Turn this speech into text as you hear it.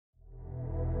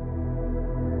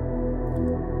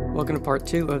Welcome to part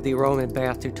 2 of the Roman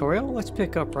bath tutorial. Let's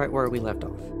pick up right where we left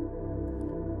off.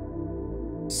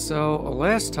 So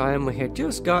last time we had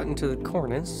just gotten to the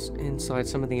cornice inside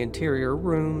some of the interior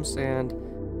rooms, and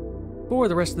for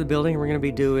the rest of the building we're going to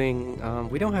be doing,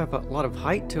 we don't have a lot of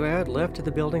height to add left to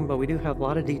the building, but we do have a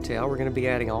lot of detail. We're going to be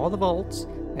adding all the vaults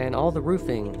and all the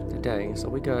roofing today, so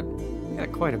we got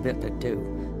quite a bit to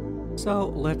do. So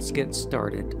let's get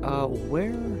started.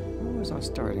 Where was I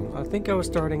starting? I think I was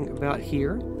starting about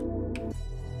here.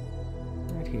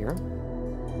 Here.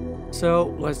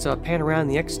 So let's pan around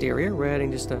the exterior. We're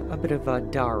adding just a bit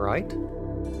of diorite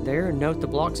there. Note the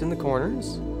blocks in the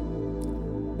corners,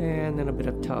 and then a bit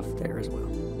of tuff there as well.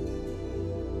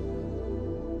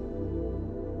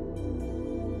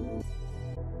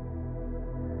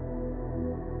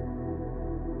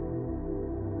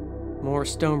 More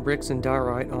stone bricks and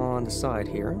diorite on the side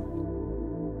here.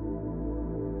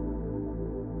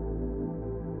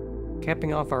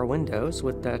 Capping off our windows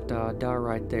with that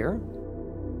diorite there.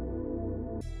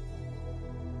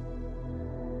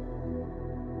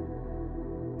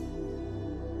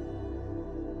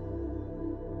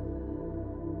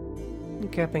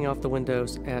 And capping off the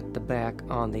windows at the back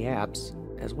on the apse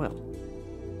as well.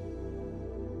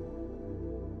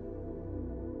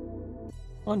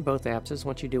 On both apses,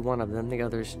 once you do one of them, the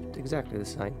other's exactly the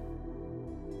same.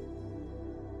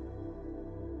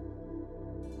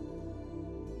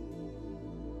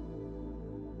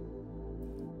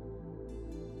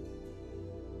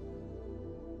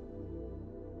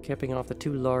 Capping off the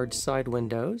two large side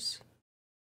windows.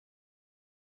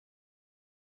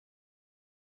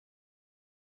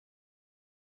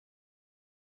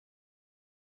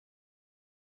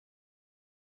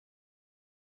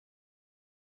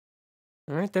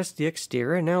 Alright, that's the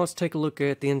exterior. Now let's take a look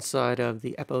at the inside of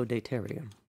the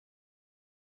apodyterium.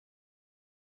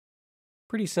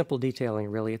 Pretty simple detailing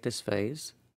really at this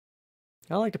phase.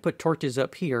 I like to put torches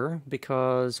up here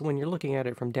because when you're looking at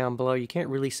it from down below you can't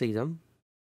really see them.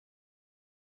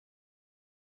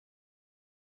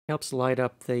 Helps light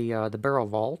up the barrel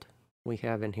vault we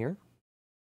have in here.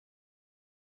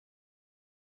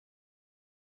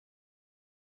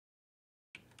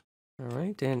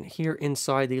 Alright, and here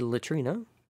inside the latrina.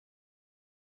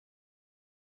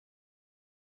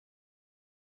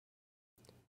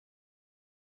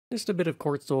 Just a bit of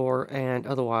quartz ore, and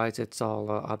otherwise it's all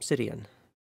obsidian.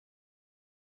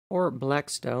 Or black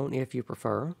stone if you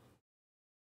prefer.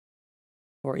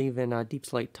 Or even deep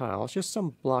slate tiles, just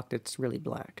some block that's really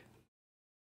black.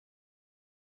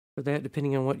 For that,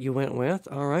 depending on what you went with.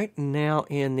 Alright, now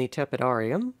in the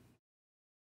tepidarium.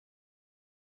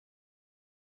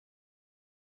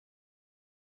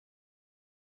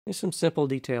 There's some simple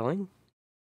detailing.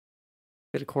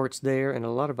 Bit of quartz there and a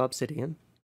lot of obsidian.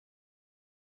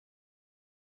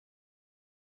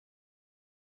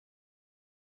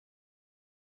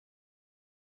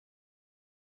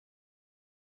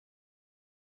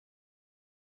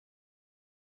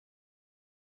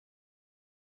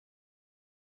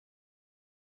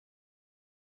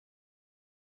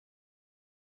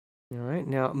 Alright,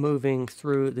 now moving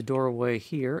through the doorway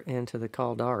here into the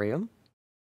caldarium.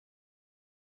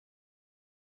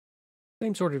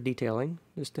 Same sort of detailing,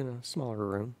 just in a smaller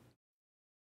room.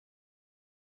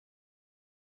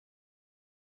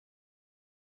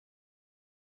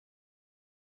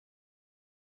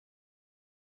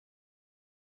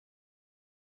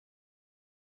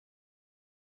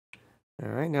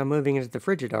 Alright, now moving into the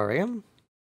frigidarium.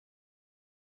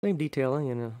 Same detailing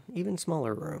in an even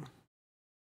smaller room.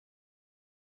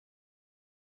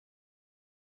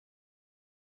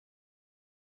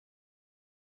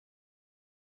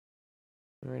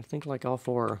 Alright, I think like all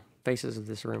four faces of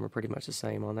this room are pretty much the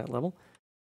same on that level.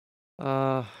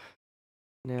 Now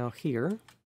here.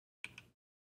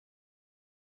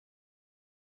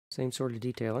 Same sort of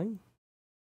detailing.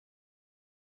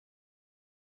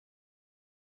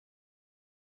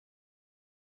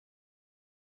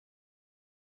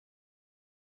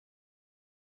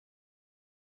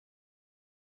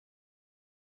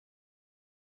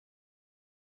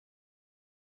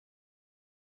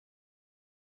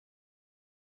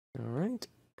 Alright,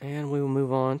 and we will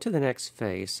move on to the next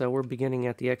phase. So we're beginning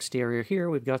at the exterior here.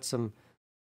 We've got some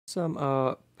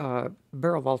barrel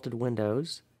vaulted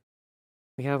windows.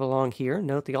 We have along here,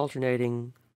 note the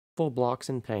alternating full blocks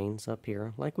and panes up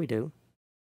here, like we do.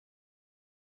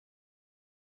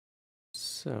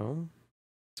 So,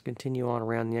 let's continue on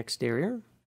around the exterior.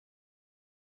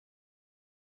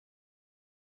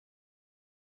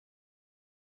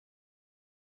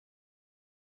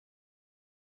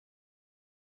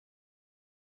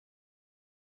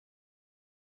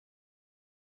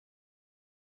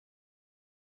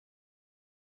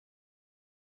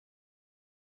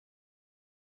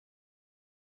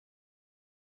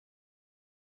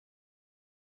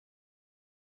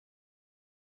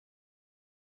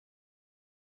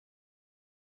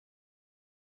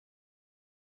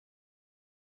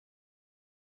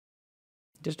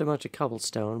 Just a bunch of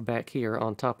cobblestone back here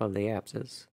on top of the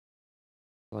apses.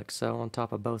 Like so, on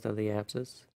top of both of the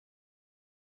apses.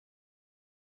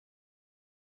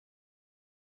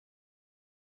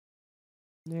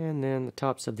 And then the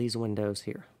tops of these windows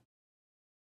here.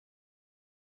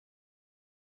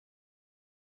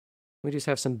 We just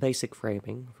have some basic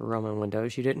framing for Roman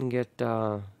windows. You didn't get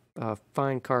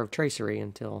fine carved tracery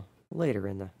until later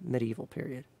in the medieval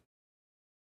period.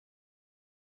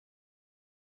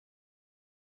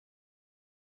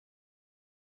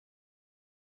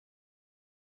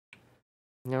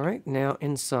 Alright, now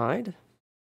inside.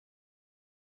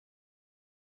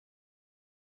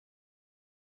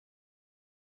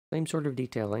 Same sort of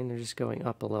detailing, they're just going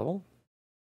up a level.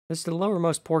 This is the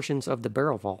lowermost portions of the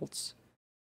barrel vaults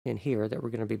in here that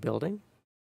we're going to be building.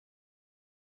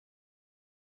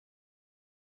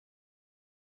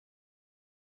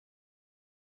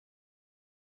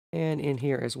 And in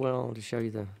here as well, to show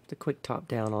you the quick top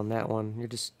down on that one. You're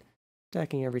just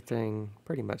stacking everything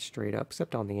pretty much straight up,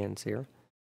 except on the ends here.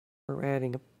 We're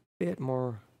adding a bit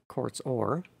more quartz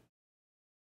ore.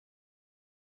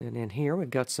 And in here we've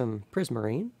got some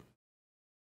prismarine.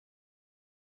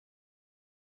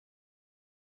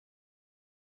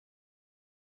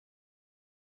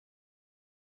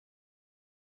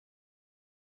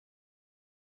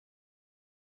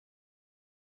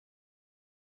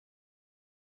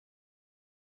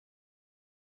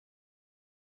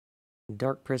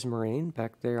 Dark prismarine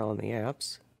back there on the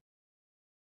apps.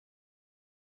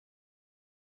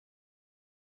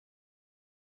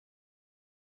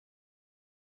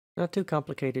 Not too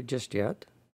complicated just yet.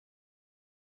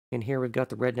 In here we've got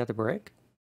the red nether brick.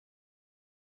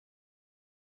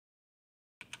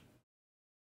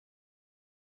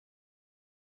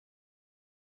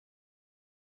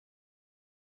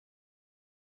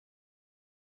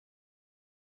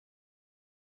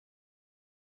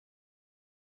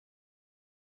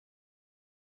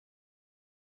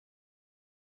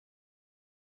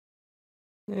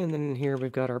 And then in here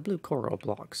we've got our blue coral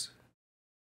blocks.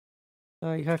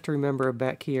 You have to remember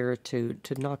back here to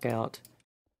knock out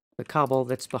the cobble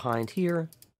that's behind here,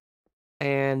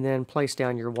 and then place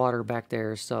down your water back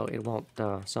there so it won't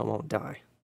die.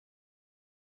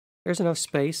 There's enough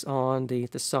space on the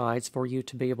sides for you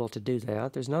to be able to do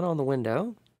that. There's none on the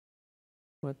window,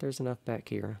 but there's enough back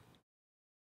here.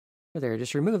 There,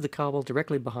 just remove the cobble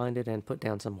directly behind it and put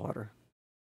down some water.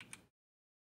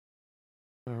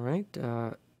 All right,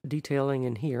 detailing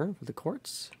in here for the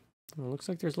quartz. Well, looks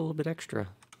like there's a little bit extra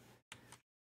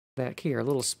back here, a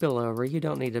little spillover. You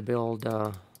don't need to build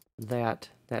that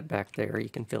back there. You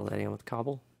can fill that in with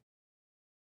cobble.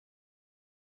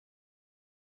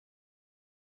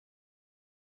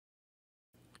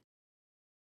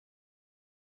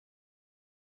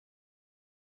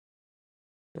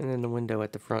 And then the window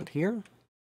at the front here.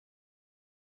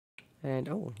 And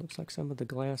oh, looks like some of the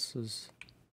glass is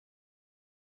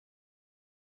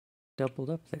doubled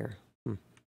up there.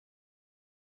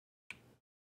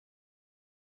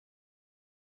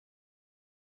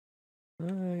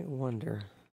 I wonder.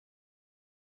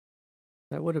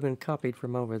 That would have been copied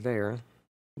from over there,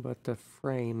 but the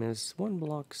frame is one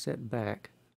block set back.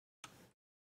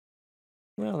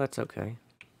 Well, that's okay.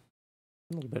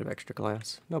 A little bit of extra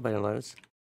glass. Nobody knows.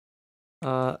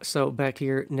 So back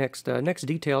here, next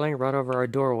detailing right over our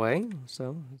doorway.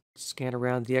 So scan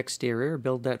around the exterior,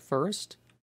 build that first,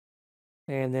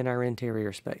 and then our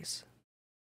interior space.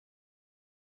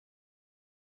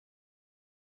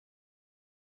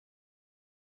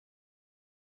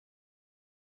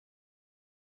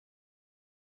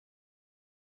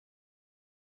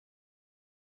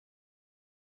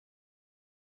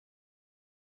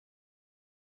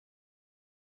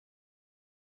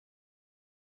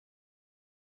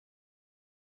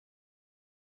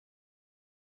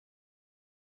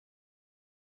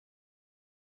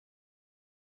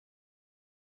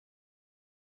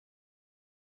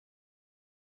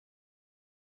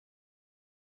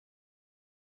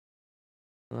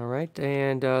 All right,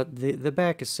 and the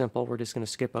back is simple. We're just going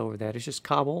to skip over that. It's just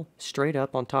cobble straight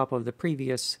up on top of the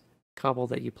previous cobble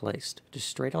that you placed. Just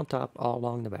straight on top all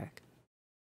along the back.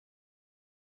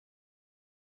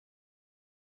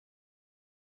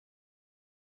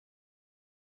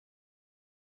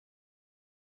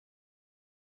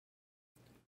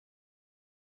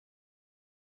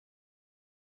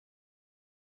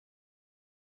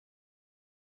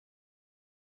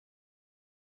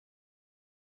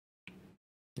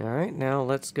 All right, now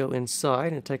let's go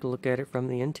inside and take a look at it from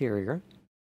the interior.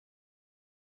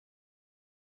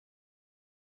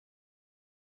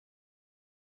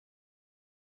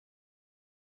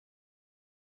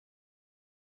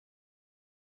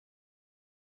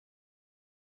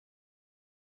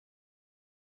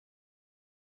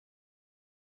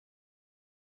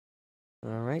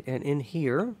 Alright, and in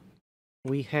here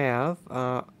we have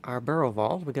our barrel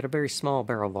vault. We got a very small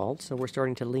barrel vault, so we're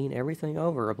starting to lean everything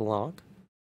over a block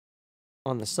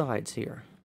on the sides here.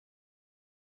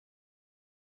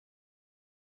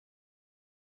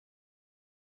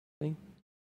 See?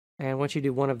 And once you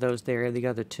do one of those there, the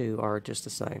other two are just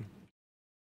the same.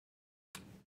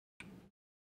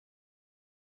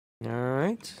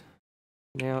 Alright.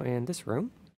 Now in this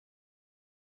room,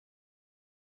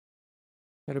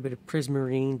 got a bit of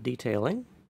prismarine detailing.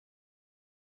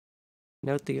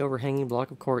 Note the overhanging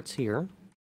block of quartz here.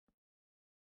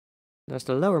 That's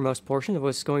the lowermost portion of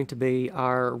what's going to be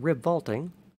our rib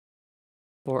vaulting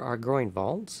for our groin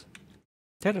vaults.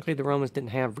 Technically, the Romans didn't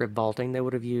have rib vaulting. They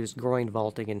would have used groin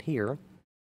vaulting in here.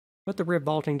 But the rib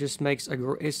vaulting just makes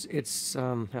it's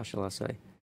how shall I say?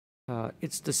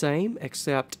 It's the same,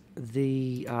 except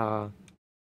the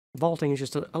vaulting is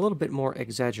just a little bit more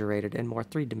exaggerated and more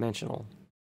three-dimensional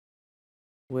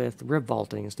with rib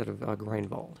vaulting instead of groin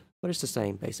vault. But it's the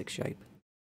same basic shape.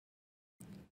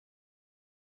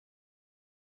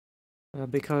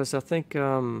 Because I think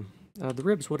the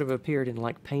ribs would have appeared in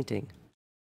like painting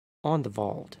on the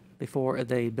vault before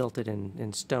they built it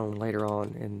in stone later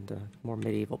on in the more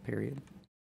medieval period.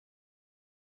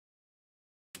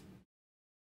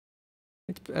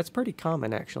 That's pretty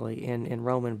common actually in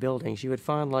Roman buildings. You would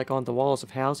find like on the walls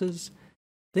of houses,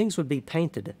 things would be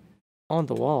painted on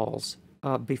the walls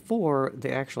before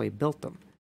they actually built them.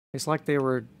 It's like they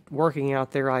were working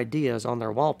out their ideas on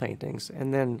their wall paintings,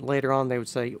 and then later on they would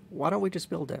say, why don't we just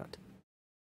build that?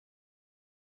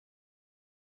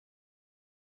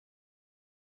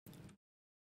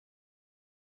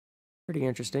 Pretty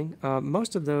interesting.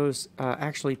 Most of those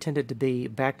actually tended to be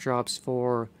backdrops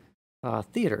for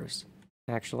theaters,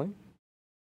 actually.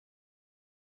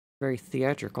 Very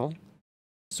theatrical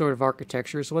sort of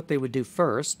architecture is what they would do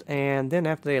first, and then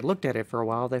after they had looked at it for a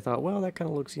while, they thought, well, that kind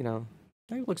of looks,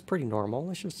 that looks pretty normal.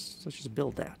 Let's just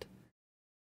build that.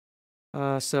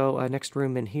 So next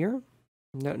room in here.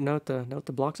 Note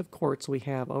the blocks of quartz we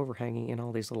have overhanging in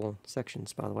all these little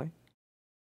sections, by the way.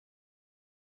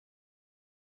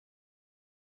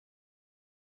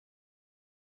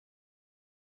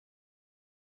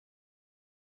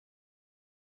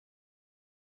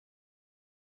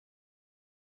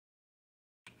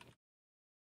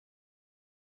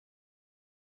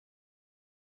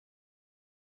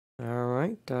 All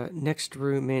right, next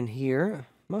room in here,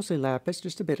 mostly lapis,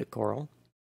 just a bit of coral.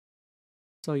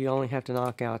 So you only have to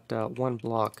knock out one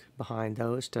block behind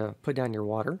those to put down your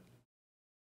water.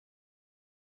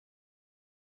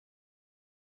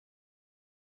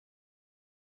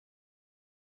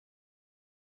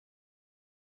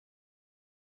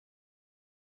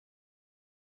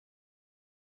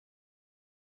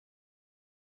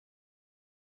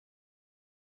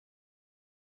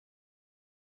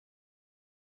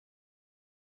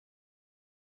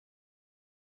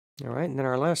 All right, and then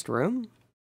our last room,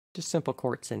 just simple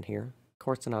quartz in here,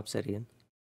 quartz and obsidian.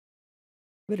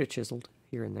 A bit of chiseled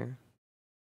here and there.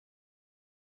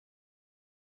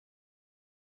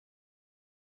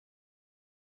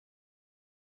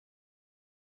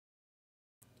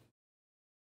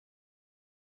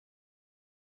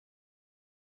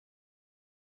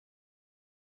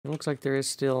 It looks like there is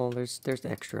still, there's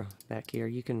extra back here.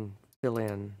 You can fill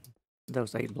in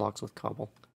those 8 blocks with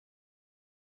cobble.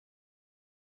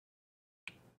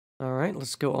 All right,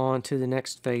 let's go on to the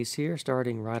next phase here,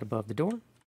 starting right above the door.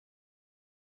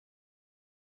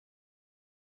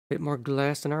 Bit more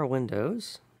glass in our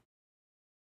windows.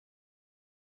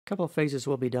 A couple of phases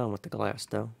will be done with the glass,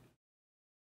 though.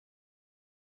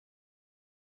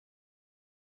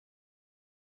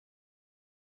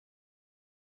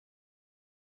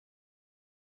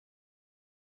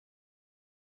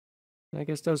 I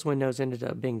guess those windows ended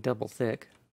up being double thick.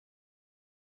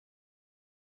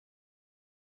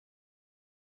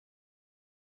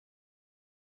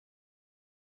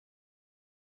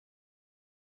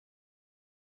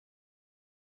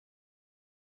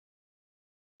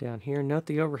 Down here, note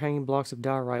the overhanging blocks of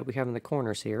diorite we have in the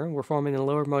corners here. We're forming the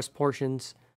lowermost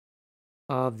portions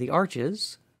of the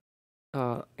arches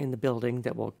in the building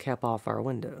that will cap off our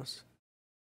windows.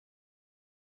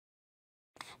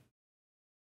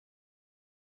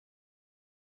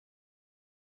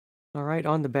 All right,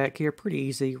 on the back here, pretty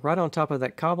easy. Right on top of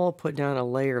that cobble, put down a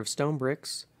layer of stone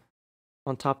bricks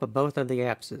on top of both of the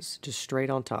apses, just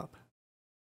straight on top.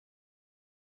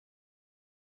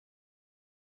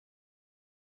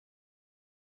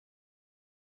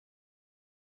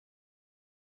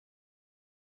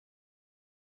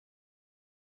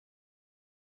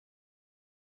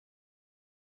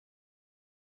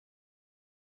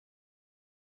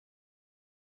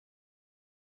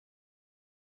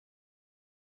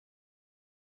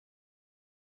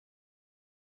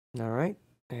 Alright,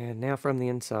 and now from the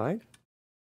inside.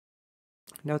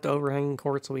 Note the overhanging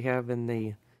courts we have in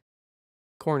the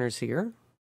corners here.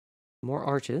 More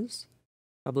arches.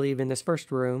 I believe in this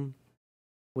first room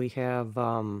we have,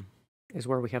 is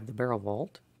where we have the barrel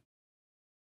vault.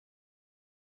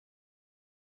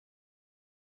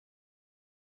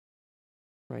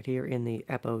 Right here in the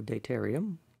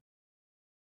apodatarium.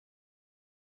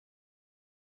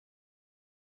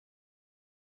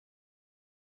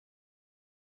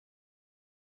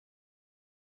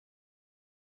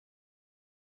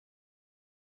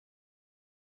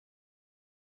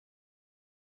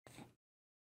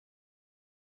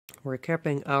 We're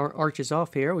capping our arches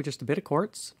off here with just a bit of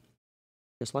quartz,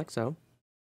 just like so.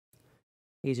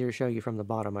 Easier to show you from the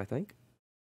bottom, I think.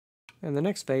 And the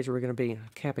next phase, we're going to be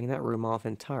capping that room off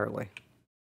entirely.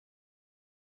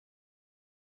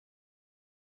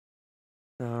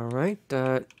 Alright,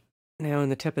 now in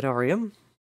the tepidarium.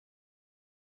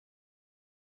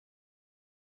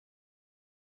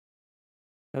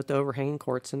 Note the overhanging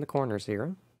quartz in the corners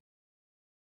here.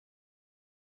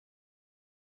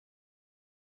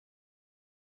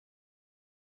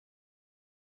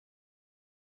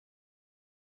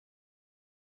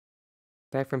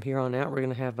 Back from here on out, we're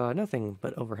going to have nothing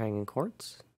but overhanging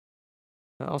quartz.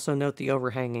 Also note the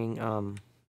overhanging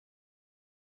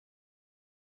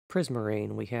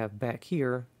prismarine we have back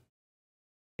here,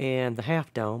 and the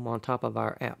half dome on top of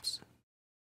our apse.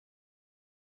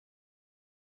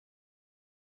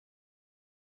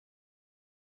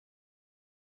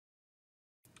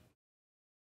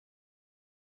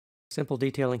 Simple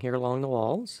detailing here along the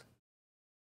walls.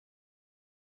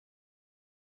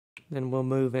 Then we'll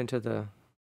move into the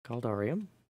caldarium.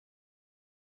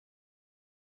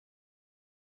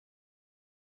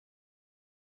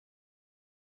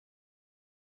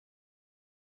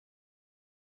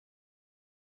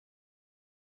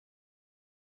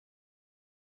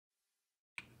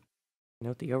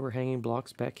 Note the overhanging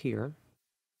blocks back here.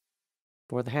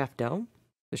 For the half dome,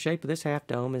 the shape of this half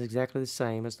dome is exactly the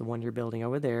same as the one you're building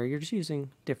over there. You're just using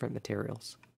different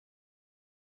materials.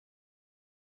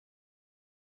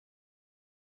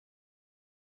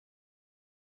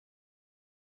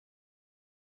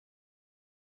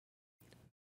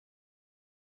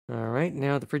 Alright,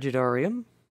 now the frigidarium.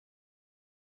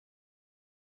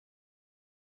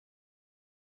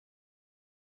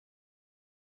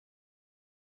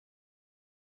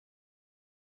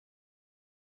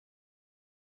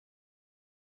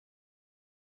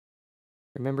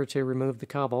 Remember to remove the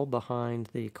cobble behind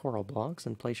the coral blocks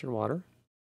and place your water.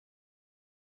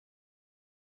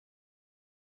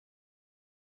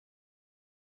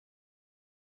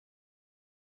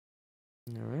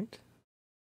 Alright.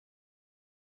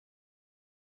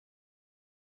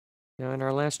 Now in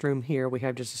our last room here, we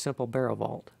have just a simple barrel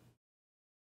vault.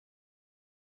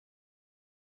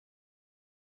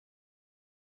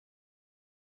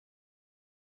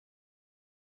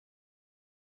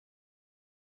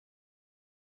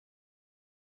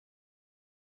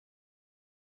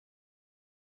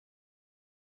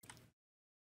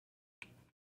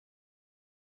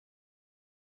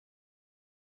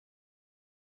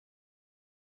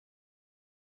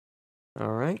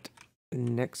 Alright,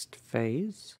 next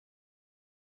phase.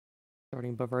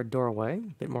 Starting above our doorway,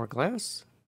 a bit more glass.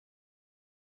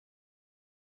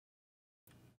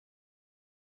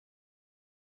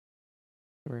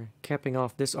 We're capping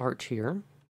off this arch here.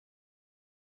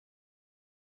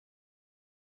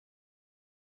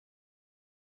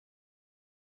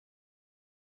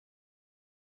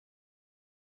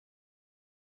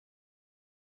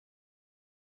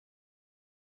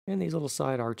 And these little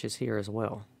side arches here as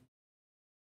well.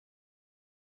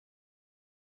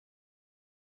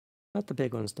 Not the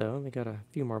big ones though, we got a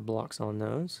few more blocks on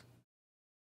those.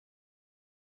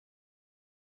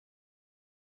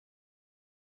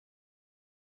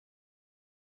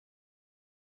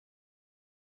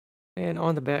 And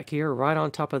on the back here, right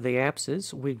on top of the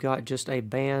apses, we've got just a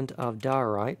band of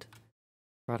diorite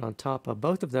right on top of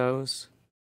both of those,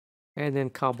 and then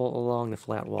cobble along the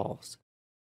flat walls.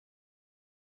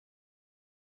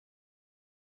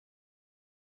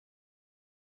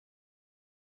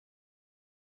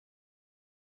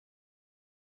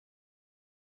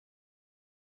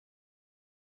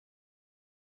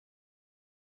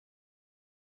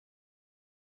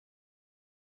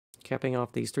 Capping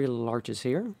off these three little arches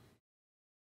here.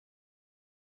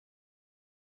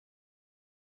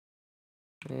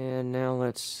 And now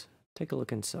let's take a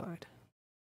look inside.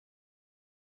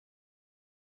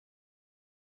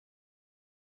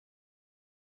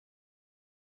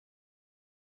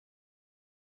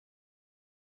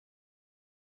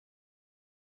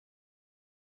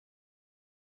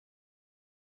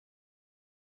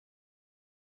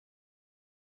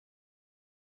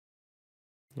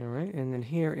 All right, and then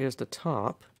here is the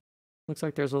top. Looks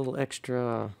like there's a little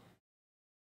extra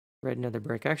red nether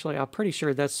brick. Actually, I'm pretty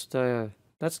sure that's going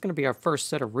to be our first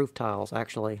set of roof tiles,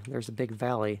 actually. There's a big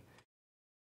valley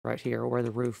right here where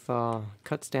the roof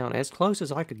cuts down as close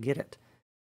as I could get it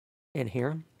in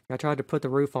here. I tried to put the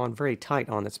roof on very tight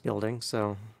on this building,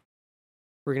 so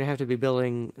we're going to have to be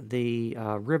building the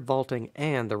rib vaulting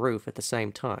and the roof at the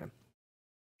same time.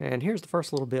 And here's the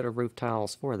first little bit of roof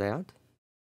tiles for that.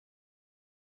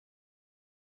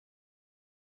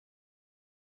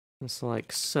 Just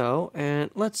like so.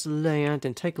 And let's land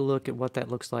and take a look at what that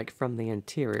looks like from the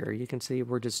interior. You can see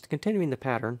we're just continuing the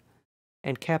pattern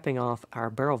and capping off our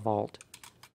barrel vault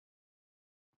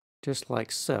just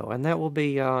like so. And that will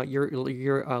be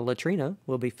your latrina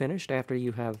will be finished after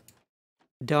you have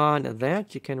done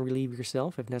that. You can relieve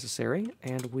yourself if necessary,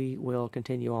 and we will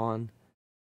continue on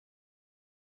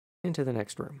into the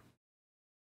next room.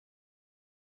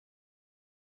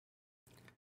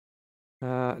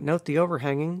 Note the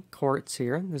overhanging quartz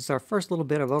here. This is our first little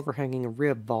bit of overhanging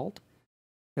rib vault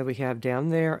that we have down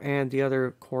there, and the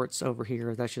other quartz over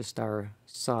here, that's just our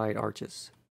side arches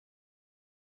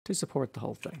to support the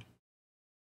whole thing.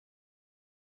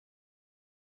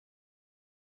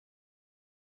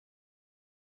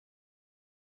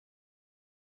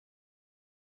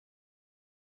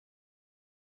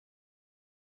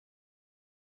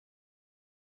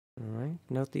 Alright,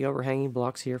 note the overhanging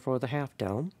blocks here for the half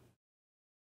dome.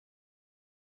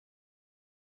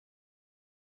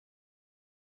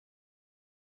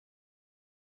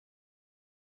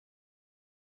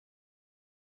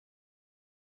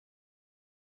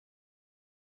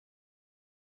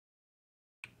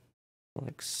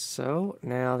 Like so.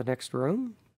 Now the next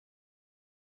room.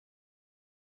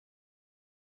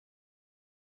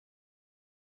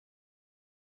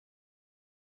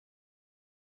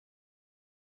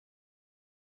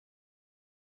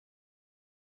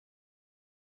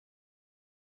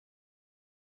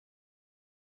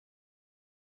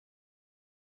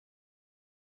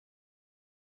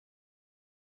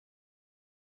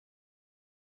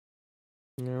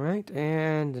 Alright,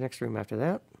 and the next room after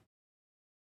that.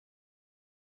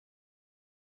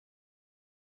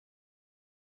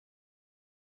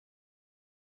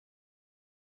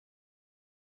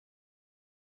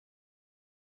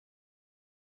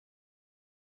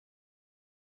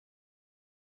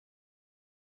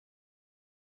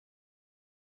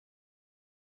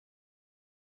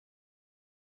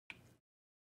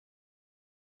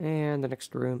 And the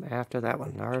next room after that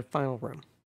one, our final room.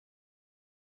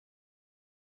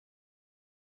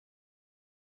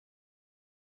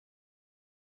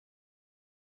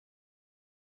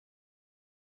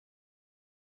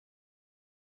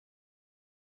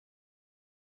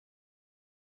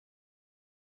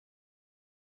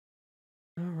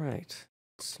 Alright,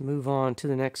 let's move on to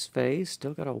the next phase.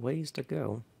 Still got a ways to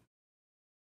go.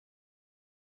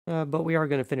 But we are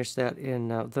going to finish that in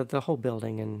the whole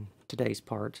building in today's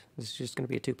part. This is just going to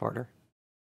be a two-parter.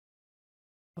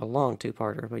 A long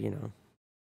two-parter, but you know.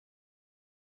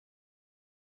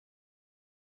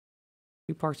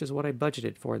 2 parts is what I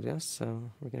budgeted for this,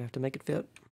 so we're going to have to make it fit.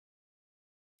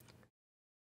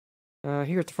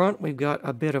 Here at the front, we've got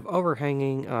a bit of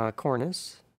overhanging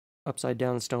cornice, upside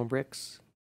down stone bricks,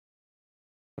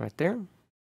 right there.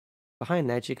 Behind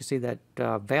that, you can see that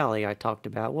valley I talked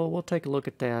about. Well, we'll take a look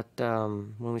at that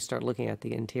when we start looking at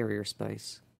the interior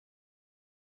space.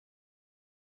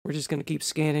 We're just going to keep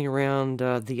scanning around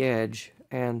the edge,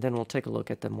 and then we'll take a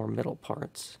look at the more middle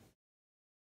parts.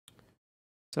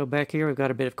 So back here, we've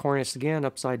got a bit of cornice again,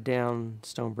 upside down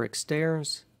stone brick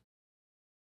stairs.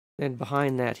 Then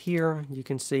behind that here, you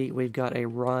can see we've got a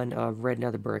run of red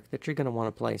nether brick that you're going to want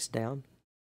to place down.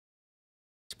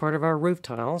 It's part of our roof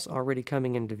tiles already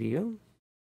coming into view.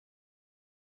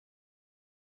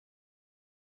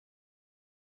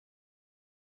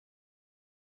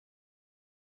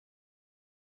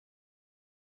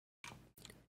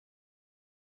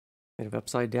 Bit of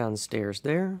upside down stairs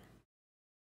there.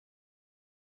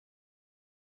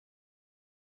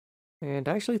 And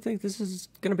I actually think this is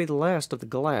going to be the last of the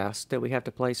glass that we have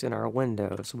to place in our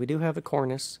windows. We do have a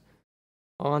cornice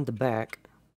on the back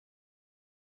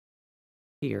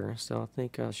here, so I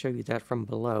think I'll show you that from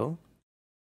below.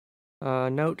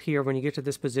 Note here, when you get to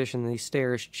this position, these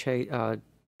stairs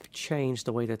change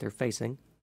the way that they're facing.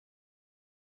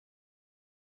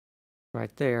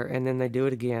 Right there, and then they do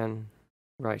it again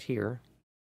right here.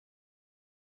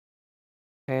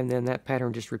 And then that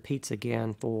pattern just repeats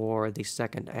again for the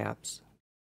second apse.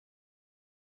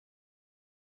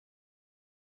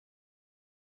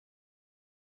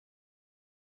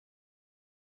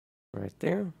 Right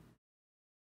there.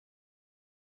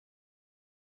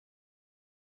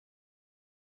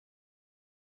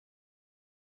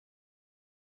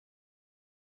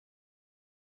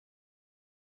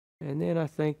 And then I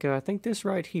think this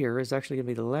right here is actually going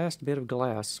to be the last bit of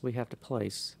glass we have to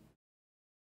place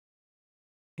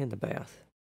in the bath.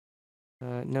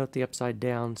 Note the upside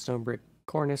down stone brick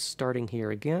cornice starting here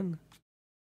again.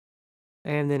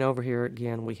 And then over here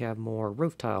again we have more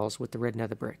roof tiles with the red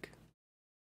nether brick.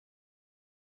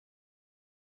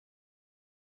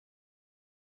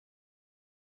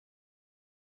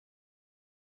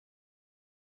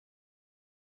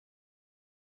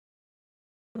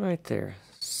 Right there.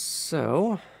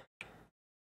 So,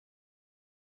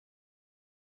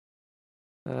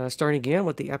 starting again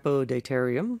with the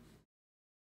apodatarium.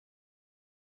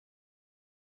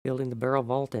 Building the barrel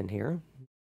vault in here.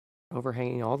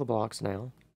 Overhanging all the blocks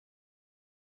now.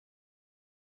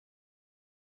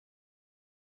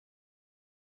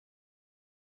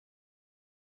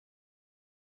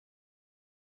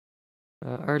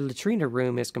 Our latrina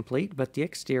room is complete, but the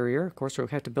exterior, of course, we'll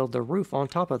have to build the roof on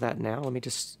top of that now. Let me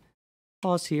just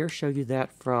pause here, show you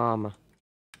that from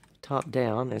top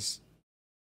down, as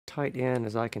tight in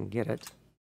as I can get it,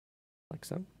 like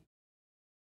so.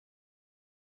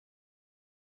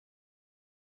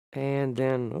 And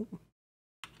then, oh,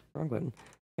 wrong button.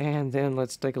 And then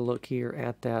let's take a look here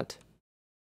at that,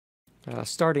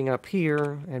 starting up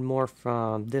here and more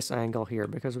from this angle here,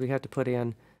 because we have to put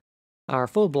in our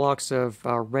full blocks of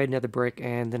red nether brick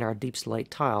and then our deep slate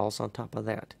tiles on top of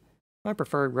that. My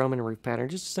preferred Roman roof pattern,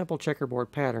 just a simple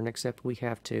checkerboard pattern, except we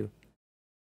have to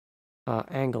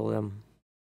angle them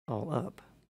all up.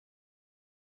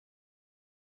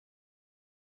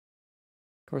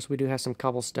 Of course, we do have some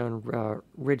cobblestone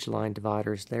ridgeline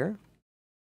dividers there.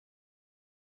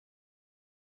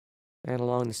 And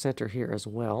along the center here as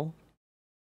well.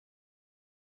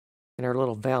 And our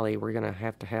little valley we're going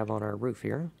to have on our roof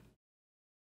here.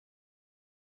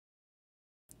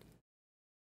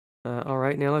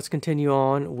 Alright, now let's continue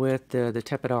on with the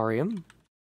tepidarium.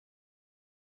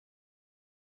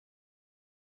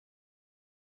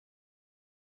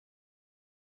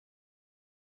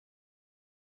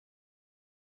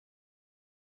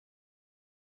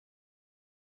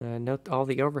 Note all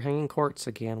the overhanging courts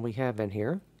again we have in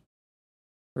here.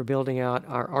 We're building out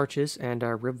our arches and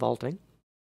our rib vaulting.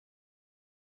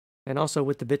 And also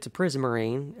with the bits of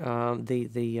prismarine,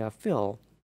 the fill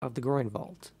of the groin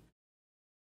vault.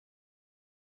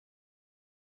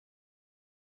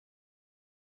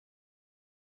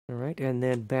 Alright, and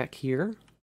then back here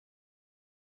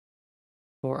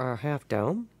for our half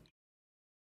dome.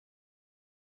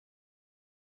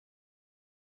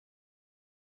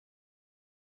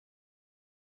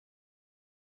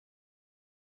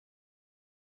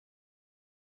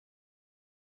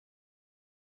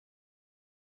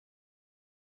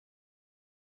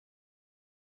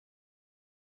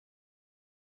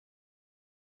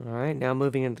 Alright, now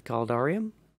moving into the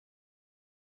caldarium.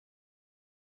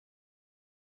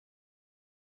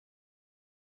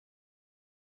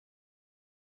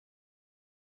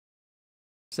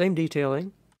 Same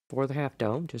detailing for the half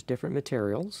dome, just different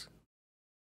materials.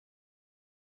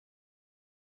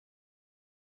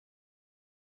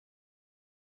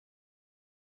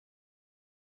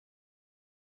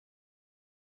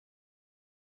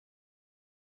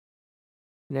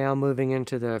 Now moving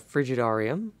into the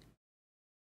frigidarium.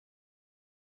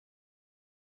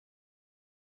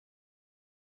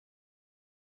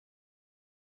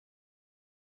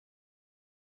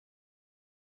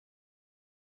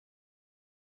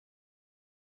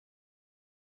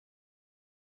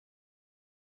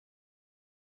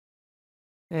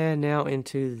 And now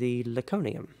into the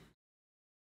Laconium.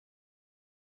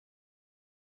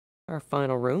 Our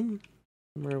final room,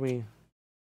 where we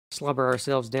slobber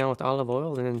ourselves down with olive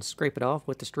oil and then scrape it off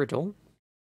with the strigil.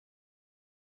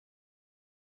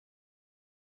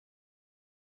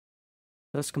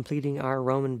 Thus completing our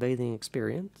Roman bathing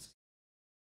experience.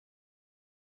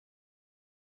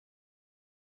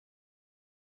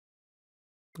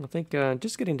 I think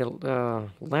just getting to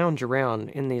lounge around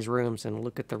in these rooms and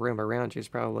look at the room around you is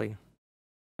probably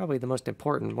the most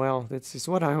important. Well, it's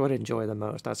what I would enjoy the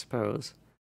most, I suppose.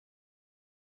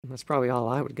 That's probably all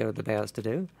I would go to the baths to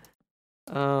do.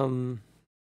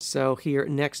 So here,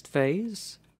 next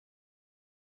phase.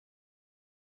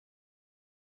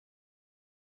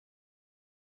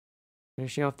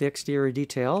 Finishing off the exterior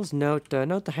details. Note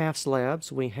the half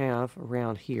slabs we have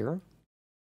around here.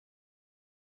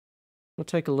 We'll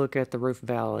take a look at the roof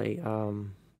valley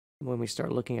when we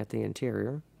start looking at the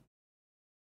interior.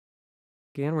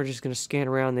 Again, we're just going to scan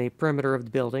around the perimeter of the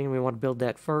building, and we want to build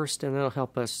that first, and that'll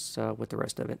help us with the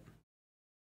rest of it.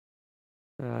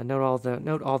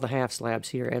 Note all the half slabs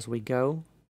here as we go.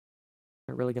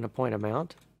 Not really going to point them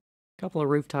out. A couple of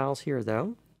roof tiles here,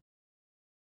 though.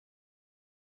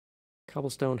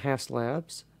 cobblestone half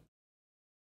slabs,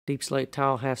 deep slate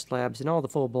tile half slabs, and all the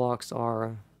full blocks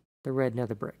are the red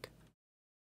nether brick.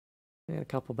 And a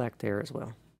couple back there as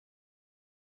well.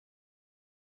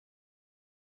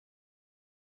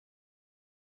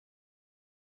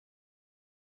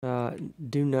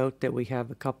 Do note that we have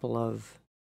a couple of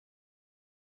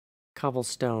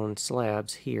cobblestone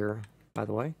slabs here, by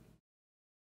the way.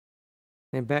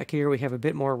 And back here we have a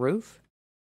bit more roof.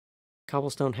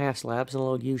 Cobblestone half slabs in a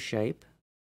little U shape.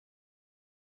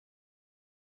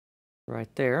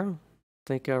 Right there. I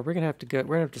think we're gonna have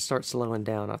to start slowing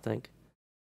down, I think.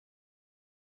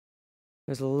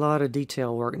 There's a lot of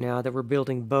detail work now that we're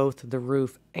building both the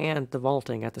roof and the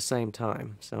vaulting at the same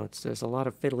time. So there's a lot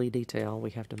of fiddly detail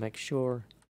we have to make sure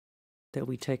that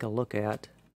we take a look at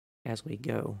as we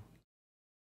go.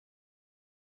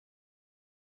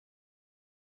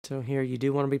 So here you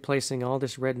do want to be placing all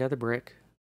this red nether brick.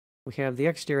 We have the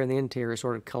exterior and the interior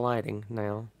sort of colliding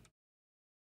now.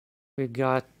 We've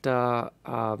got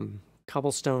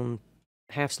cobblestone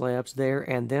half slabs there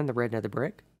and then the red nether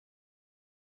brick.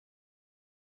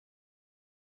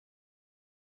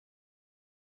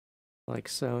 Like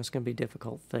so. It's going to be a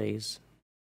difficult phase.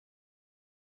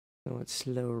 So let's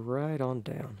slow right on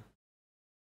down.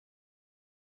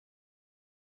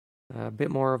 A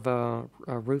bit more of a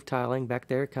roof tiling back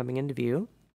there coming into view.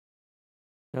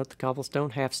 Note the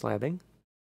cobblestone half slabbing.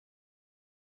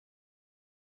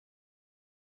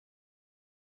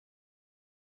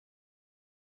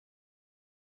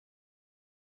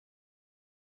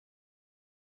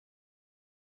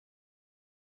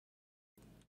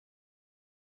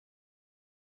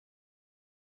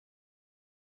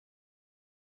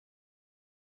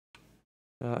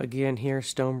 Again here,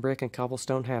 stone brick and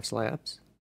cobblestone half slabs.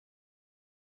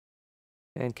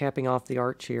 And capping off the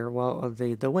arch here, well,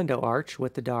 the window arch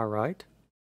with the diorite.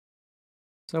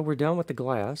 So we're done with the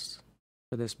glass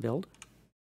for this build.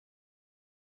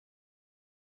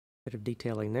 Bit of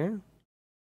detailing there.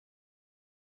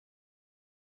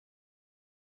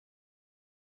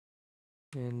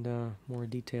 And more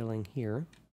detailing here.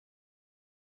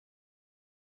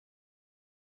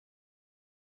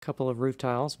 Couple of roof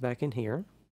tiles back in here.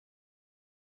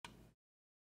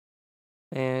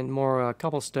 And more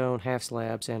cobblestone half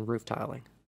slabs and roof tiling.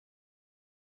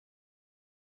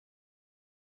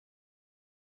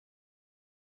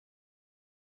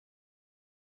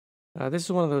 This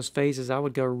is one of those phases I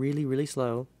would go really, really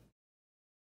slow.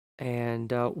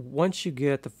 And once you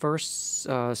get the first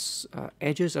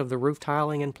edges of the roof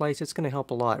tiling in place, it's going to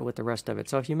help a lot with the rest of it.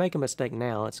 So if you make a mistake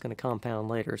now, it's going to compound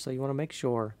later. So you want to make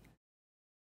sure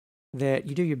that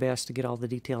you do your best to get all the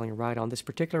detailing right on this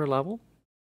particular level.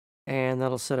 And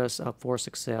that'll set us up for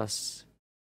success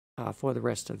for the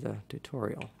rest of the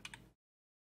tutorial. I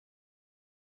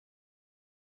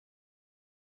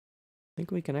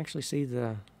think we can actually see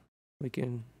the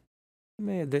end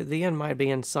might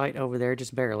be in sight over there,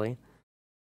 just barely.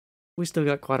 We still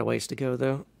got quite a ways to go,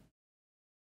 though.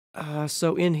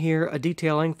 So in here, a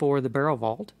detailing for the barrel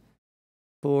vault,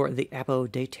 for the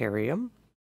apodatarium.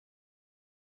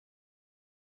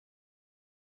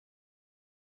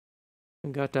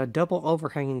 We've got double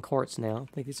overhanging quartz now.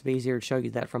 I think it's easier to show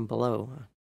you that from below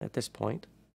at this point.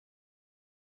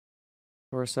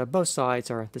 Of course, both sides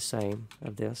are the same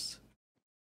of this.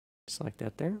 Just like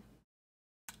that there.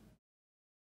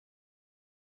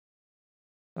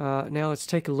 Now let's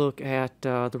take a look at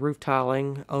the roof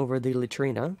tiling over the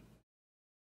latrina.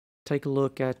 Take a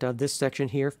look at this section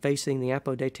here facing the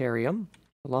apodatarium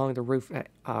along the roof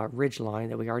ridge line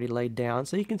that we already laid down.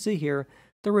 So you can see here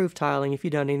the roof tiling. If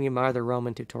you've done any of my other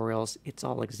Roman tutorials, it's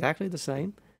all exactly the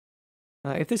same.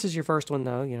 If this is your first one,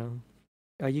 though,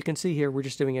 you can see here we're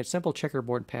just doing a simple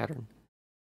checkerboard pattern.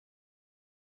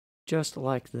 Just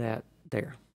like that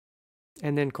there.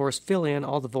 And then, of course, fill in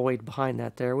all the void behind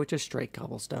that there, which is straight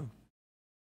cobblestone.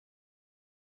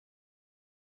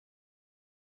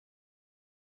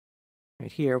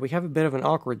 Right here, we have a bit of an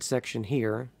awkward section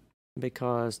here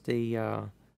because the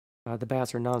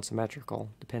baths are non-symmetrical,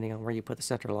 depending on where you put the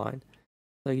center line.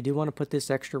 So you do want to put this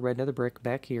extra red nether brick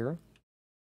back here.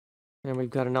 And we've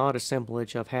got an odd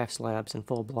assemblage of half slabs and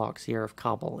full blocks here of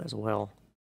cobble as well.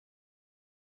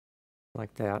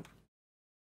 Like that.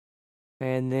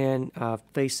 And then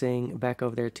facing back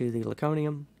over there to the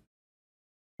laconium,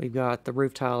 we've got the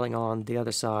roof tiling on the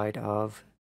other side of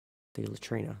the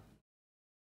latrina.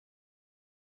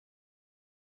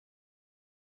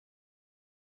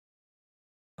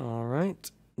 All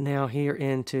right, now here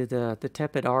into the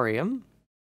tepidarium.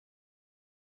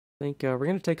 I think we're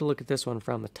going to take a look at this one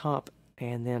from the top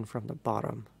and then from the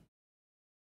bottom.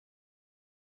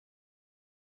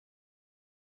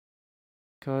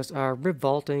 because our rib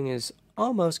vaulting is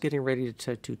almost getting ready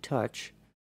to touch,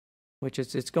 which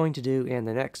it's going to do in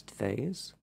the next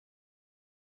phase.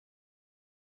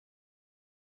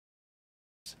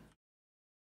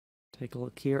 Take a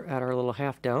look here at our little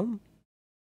half dome.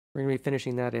 We're going to be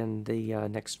finishing that in the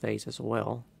next phase as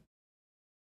well.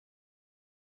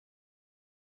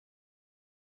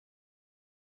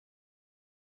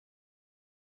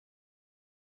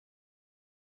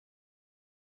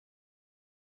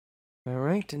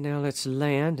 Alright, and now let's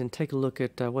land and take a look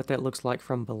at what that looks like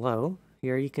from below.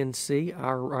 Here you can see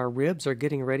our ribs are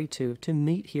getting ready to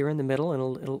meet here in the middle in a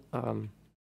little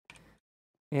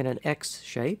in an X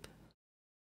shape.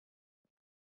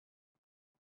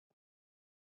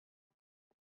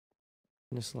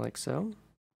 Just like so.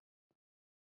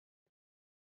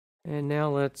 And now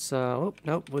let's oh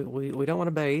nope, we don't want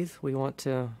to bathe. We want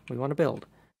to build.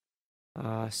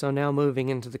 So now moving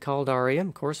into the caldarium,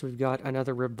 of course we've got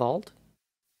another rib vault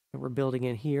that we're building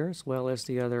in here, as well as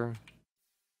the other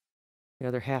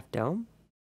half dome.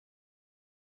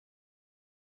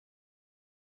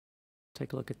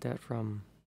 Take a look at that from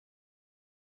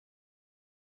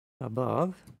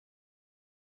above.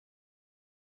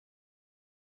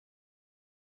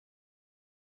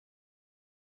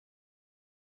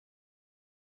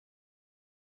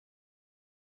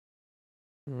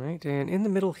 Alright, and in the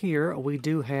middle here we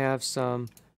do have some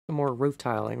more roof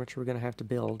tiling, which we're going to have to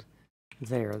build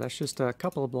there. That's just a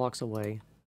couple of blocks away.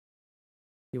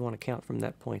 You want to count from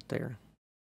that point there.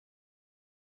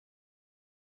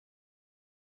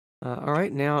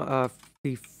 Alright, now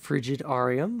the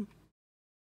frigidarium.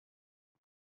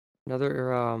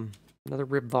 Another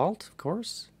rib vault, of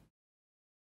course.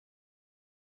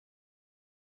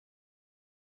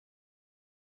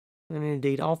 And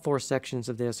indeed, all four sections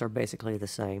of this are basically the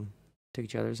same to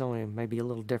each other. There's only maybe a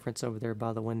little difference over there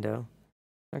by the window.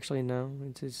 Actually, no,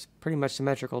 it's pretty much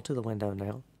symmetrical to the window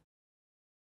now.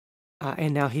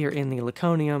 And now here in the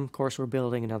Laconium, of course, we're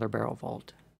building another barrel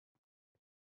vault.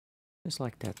 Just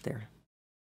like that there.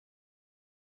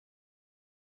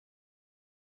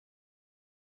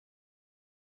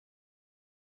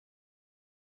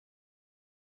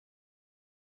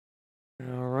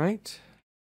 Alright.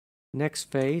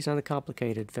 Next phase, another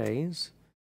complicated phase.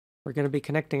 We're going to be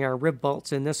connecting our rib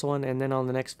bolts in this one, and then on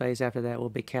the next phase after that, we'll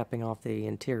be capping off the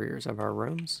interiors of our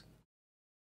rooms.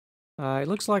 It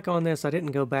looks like on this, I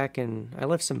didn't go back and I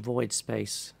left some void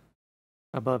space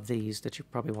above these that you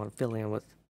probably want to fill in with.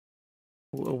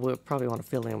 We'll probably want to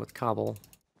fill in with cobble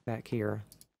back here.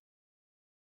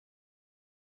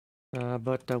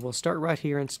 But we'll start right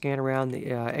here and scan around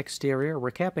the exterior.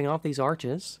 We're capping off these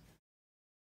arches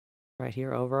right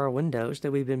here over our windows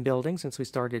that we've been building since we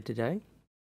started today.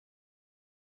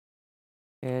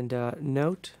 And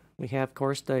note, we have, of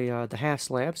course, the half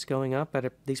slabs going up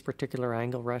at this particular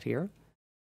angle right here.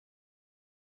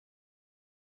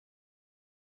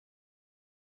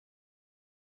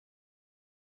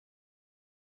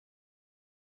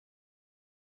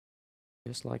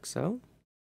 Just like so.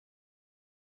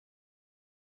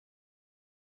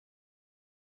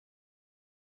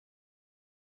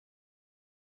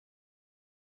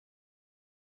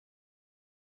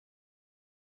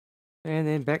 And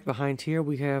then back behind here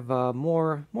we have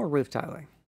more roof tiling,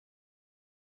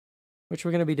 which we're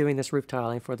going to be doing this roof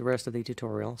tiling for the rest of the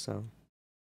tutorial. So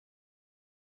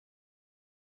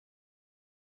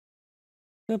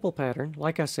simple pattern.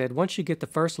 Like I said, once you get the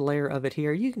first layer of it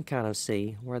here, you can kind of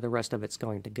see where the rest of it's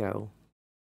going to go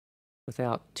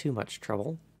without too much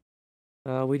trouble.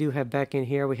 We do have back in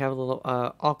here, we have a little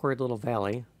awkward little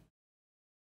valley.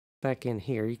 Back in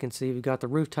here, you can see we've got the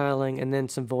roof tiling and then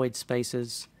some void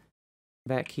spaces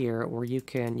back here where you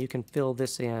can fill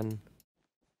this in,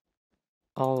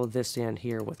 all of this in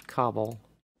here with cobble,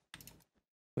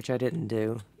 which I didn't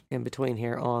do in between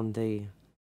here on the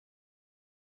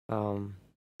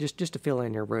just to fill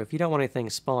in your roof. You don't want anything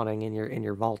spawning in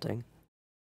your vaulting.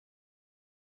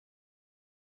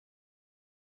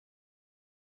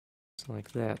 It's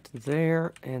like that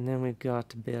there, and then we've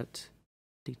got a bit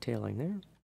detailing there.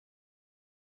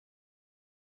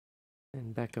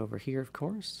 And back over here, of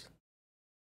course.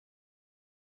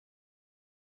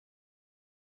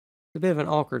 It's a bit of an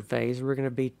awkward phase. We're going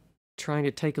to be trying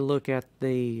to take a look at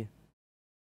well,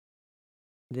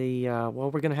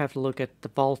 we're going to have to look at the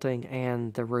vaulting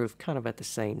and the roof kind of at the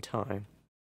same time.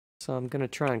 So I'm going to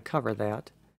try and cover that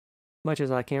as much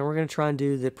as I can. We're going to try and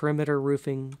do the perimeter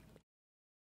roofing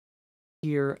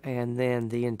here and then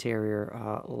the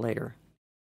interior later.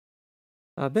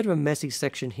 A bit of a messy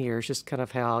section here. It's just kind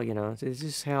of how, it's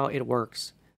just how it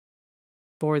works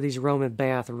for these Roman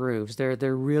bath roofs.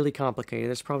 They're really complicated.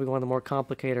 It's probably one of the more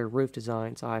complicated roof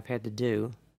designs I've had to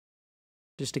do,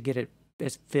 just to get it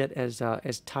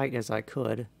as tight as I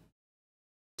could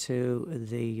to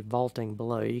the vaulting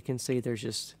below. You can see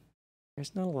there's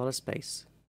not a lot of space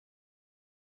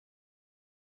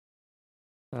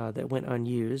that went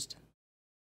unused.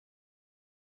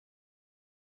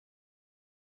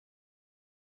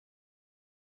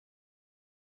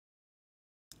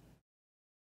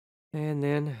 And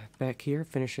then back here,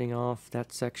 finishing off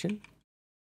that section.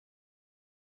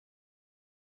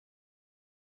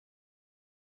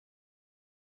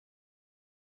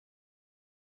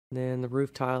 Then the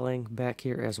roof tiling back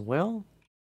here as well.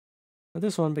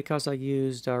 This one, because I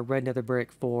used red nether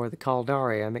brick for the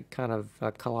caldarium, it kind of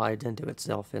collides into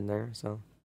itself in there, so.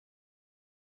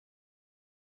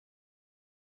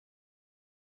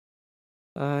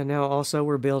 Now also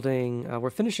we're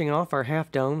finishing off our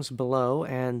half domes below,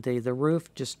 and the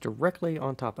roof just directly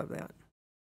on top of that.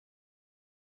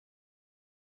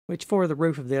 Which for the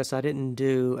roof of this, I didn't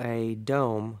do a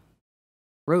dome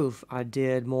roof. I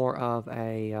did more of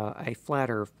a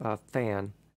flatter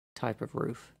fan type of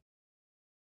roof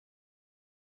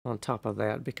on top of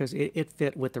that, because it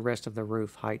fit with the rest of the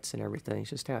roof heights and everything. It's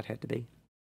just how it had to be.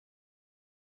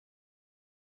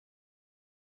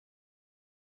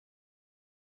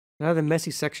 Another messy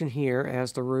section here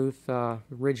as the roof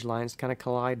ridge lines kind of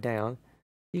collide down.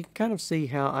 You can kind of see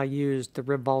how I used the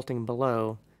rib vaulting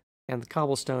below and the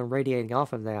cobblestone radiating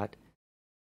off of that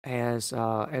as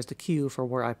the cue for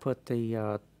where I put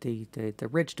the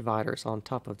ridge dividers on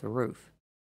top of the roof.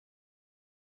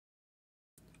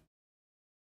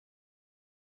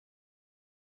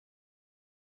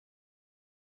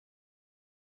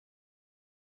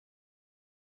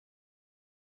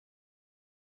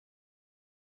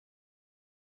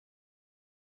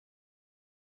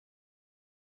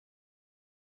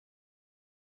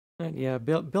 And yeah,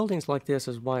 buildings like this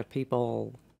is why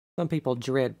some people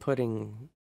dread putting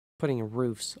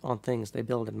roofs on things they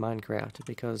build in Minecraft,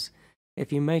 because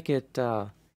if you make it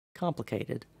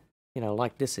complicated,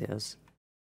 like this is,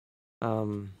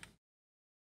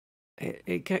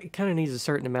 it kind of needs a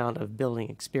certain amount of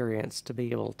building experience to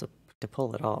be able to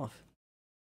pull it off.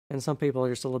 And some people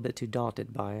are just a little bit too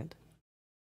daunted by it.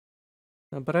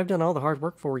 But I've done all the hard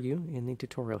work for you in the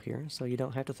tutorial here, so you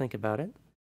don't have to think about it.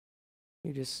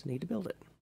 You just need to build it.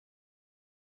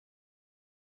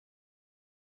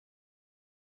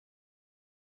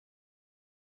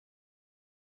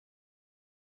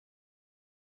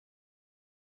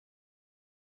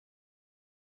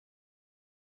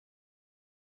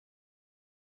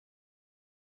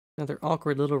 Another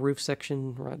awkward little roof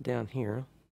section right down here.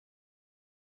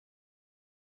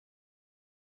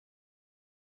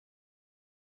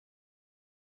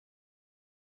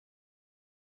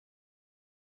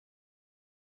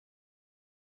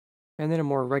 And then a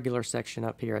more regular section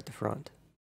up here at the front.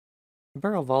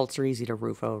 Barrel vaults are easy to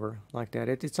roof over like that.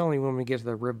 It's only when we get to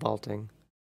the rib vaulting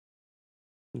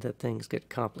that things get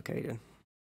complicated.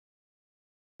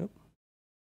 Oh.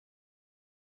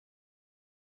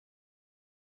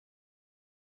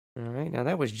 Alright, now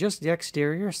that was just the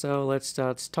exterior, so let's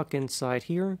tuck inside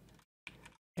here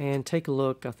and take a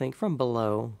look, I think, from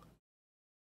below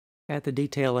at the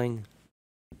detailing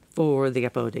for the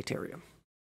apodyterium.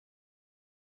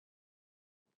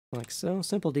 Like so,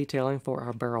 simple detailing for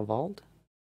our barrel vault.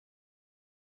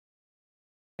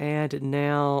 And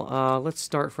now let's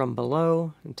start from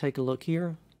below and take a look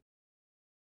here.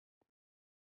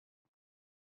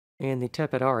 And the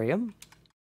tepidarium.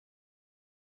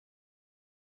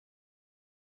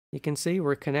 You can see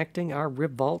we're connecting our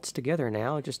rib vaults together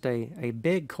now, just a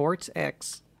big quartz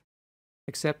X.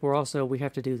 Except we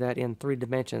have to do that in 3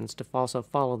 dimensions to also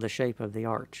follow the shape of the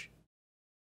arch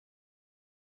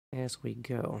as we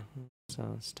go. So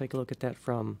let's take a look at that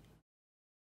from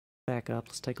back up.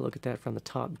 Let's take a look at that from the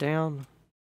top down.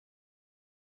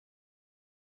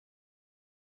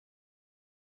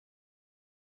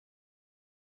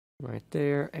 Right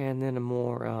there, and then a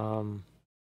more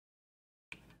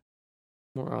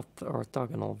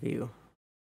orthogonal view.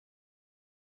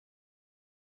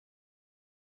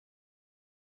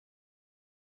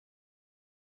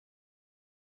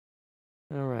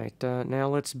 All right, now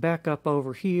let's back up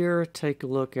over here, take a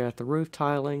look at the roof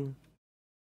tiling.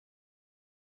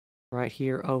 Right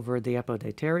here over the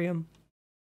apodyterium.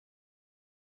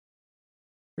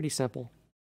 Pretty simple.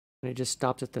 And it just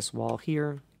stops at this wall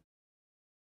here.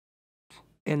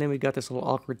 And then we've got this little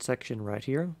awkward section right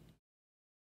here.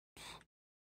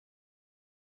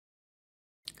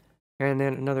 And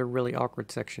then another really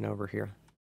awkward section over here.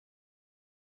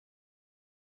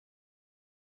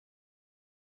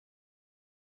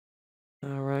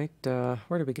 All right,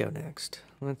 where do we go next?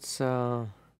 Let's go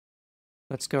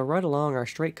right along our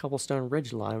straight cobblestone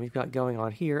ridge line we've got going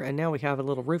on here, and now we have a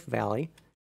little roof valley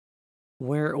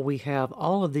where we have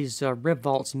all of these rib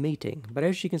vaults meeting. But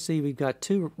as you can see, we've got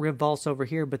two rib vaults over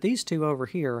here, but these two over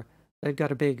here, they've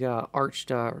got a big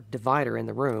arched divider in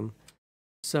the room.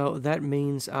 So that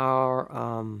means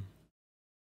our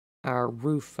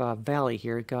roof valley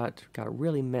here got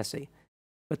really messy.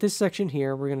 But this section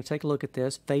here, we're going to take a look at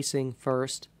this, facing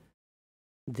first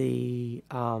the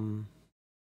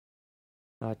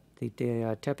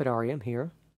tepidarium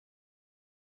here,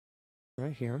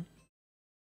 right here.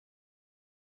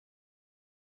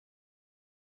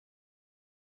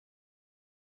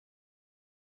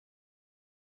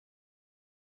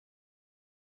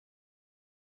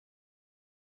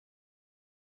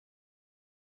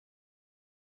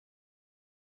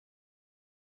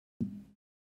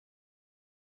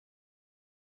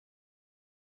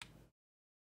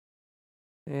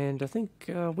 And I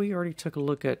think we already took a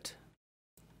look at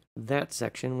that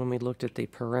section when we looked at the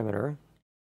perimeter.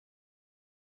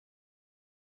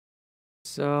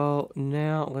 So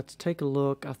now let's take a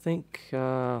look. I think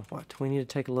we need to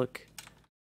take a look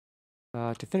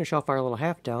to finish off our little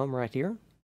half dome right here.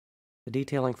 The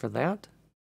detailing for that.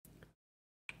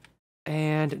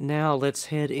 And now let's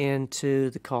head into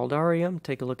the caldarium.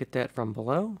 Take a look at that from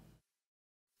below.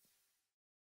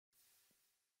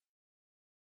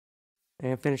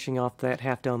 And finishing off that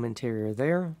half dome interior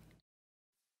there.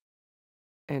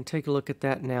 And take a look at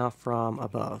that now from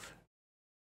above.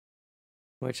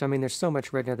 Which, I mean, there's so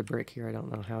much red nether brick here, I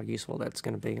don't know how useful that's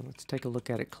going to be. Let's take a look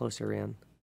at it closer in.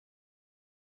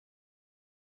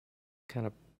 Kind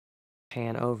of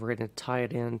pan over it and tie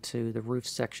it into the roof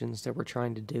sections that we're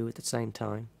trying to do at the same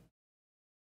time.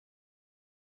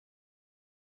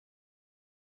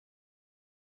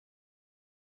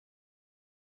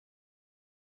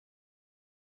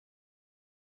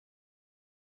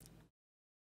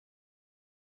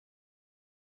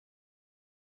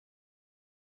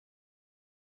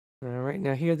 Alright,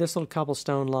 now here, this little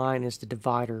cobblestone line is the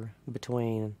divider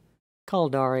between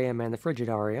Caldarium and the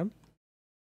Frigidarium.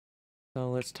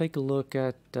 So let's take a look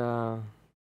at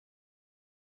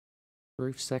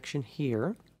roof section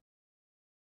here.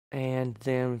 And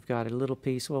then we've got a little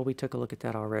piece, well, we took a look at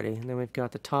that already. And then we've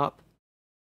got the top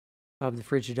of the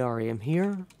Frigidarium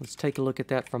here. Let's take a look at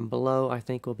that from below, I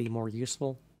think will be more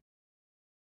useful.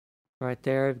 Right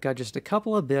there, I've got just a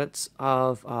couple of bits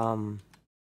of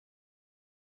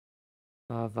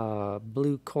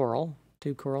blue coral,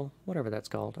 tube coral, whatever that's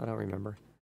called, I don't remember.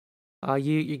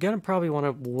 You're going to probably want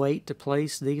to wait to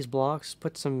place these blocks,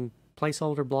 put some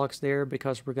placeholder blocks there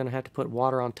because we're going to have to put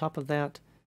water on top of that,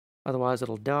 otherwise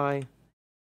it'll die.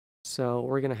 So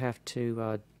we're going to have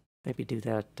to maybe do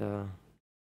that, try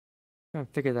and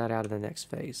figure that out in the next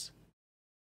phase.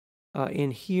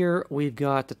 In here, we've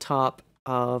got the top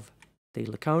of the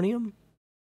Laconium,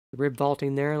 the rib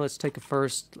vaulting there. Let's take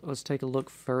a look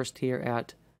first here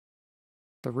at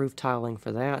the roof tiling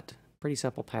for that. Pretty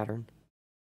simple pattern.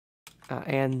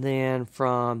 And then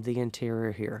from the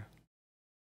interior here.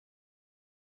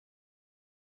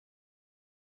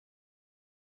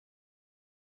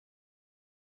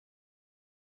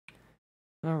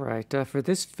 Alright, for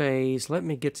this phase, let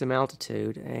me get some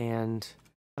altitude, and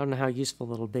I don't know how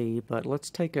useful it'll be, but let's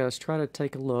try to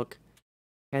take a look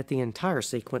at the entire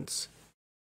sequence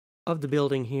of the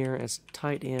building here as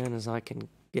tight in as I can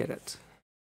get it.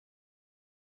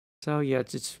 So yeah,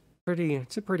 it's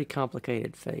a pretty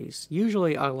complicated phase.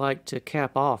 Usually I like to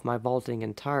cap off my vaulting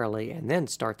entirely and then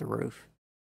start the roof.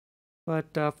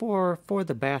 But for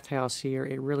the bathhouse here,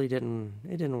 it really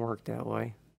didn't work that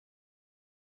way.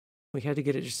 We had to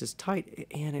get it just as tight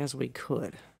in as we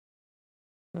could.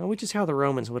 Which is how the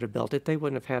Romans would have built it. They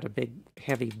wouldn't have had a big,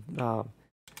 heavy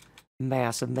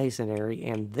mass of masonry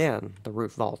and then the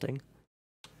roof vaulting.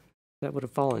 That would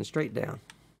have fallen straight down.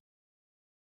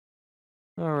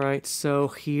 Alright, so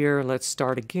here, let's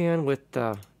start again with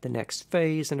the next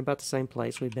phase in about the same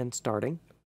place we've been starting.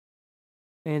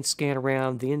 And scan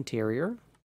around the interior.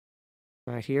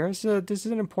 Right here, so this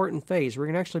is an important phase. We're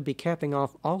going to actually be capping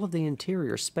off all of the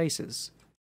interior spaces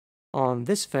on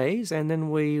this phase, and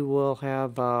then we will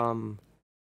have,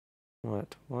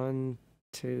 what, 1,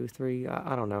 2, 3,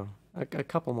 I don't know, a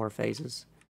couple more phases.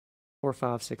 4,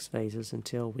 5, 6 phases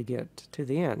until we get to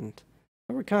the end.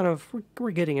 We're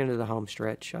getting into the home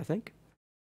stretch, I think.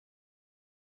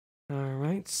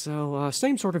 Alright, so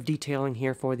same sort of detailing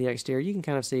here for the exterior. You can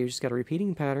kind of see we've just got a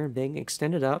repeating pattern being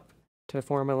extended up to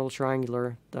form a little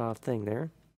triangular thing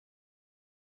there.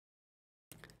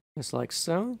 Just like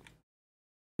so.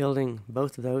 Building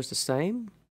both of those the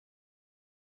same.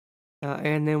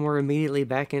 And then we're immediately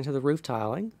back into the roof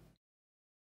tiling.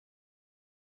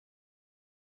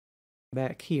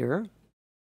 Back here.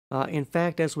 In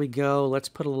fact, as we go, let's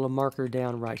put a little marker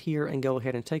down right here and go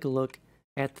ahead and take a look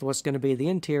at what's going to be the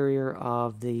interior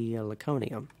of the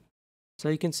Laconium. So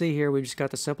you can see here we've just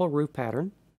got the simple roof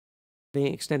pattern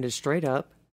being extended straight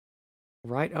up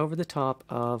right over the top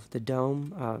of the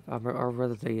dome, or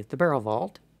rather the barrel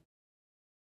vault.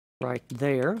 Right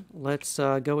there. Let's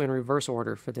go in reverse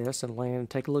order for this and land and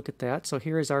take a look at that. So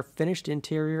here is our finished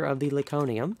interior of the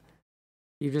Laconium.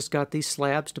 You've just got these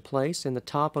slabs to place in the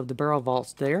top of the barrel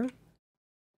vaults there,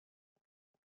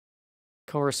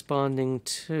 corresponding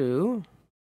to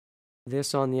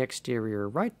this on the exterior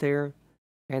right there,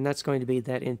 and that's going to be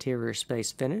that interior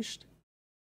space finished.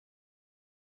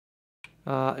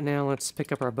 Now let's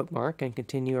pick up our bookmark and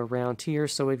continue around here.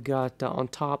 So we've got on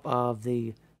top of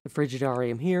the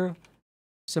Frigidarium here,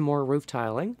 some more roof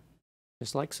tiling,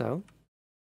 just like so.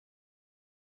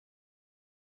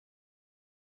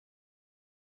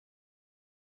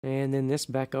 And then this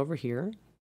back over here.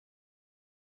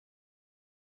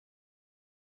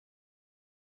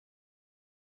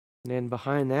 And then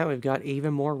behind that, we've got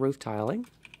even more roof tiling.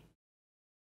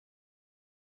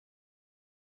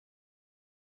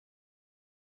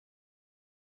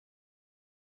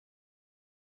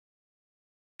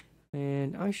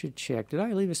 And I should check. Did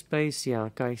I leave a space? Yeah,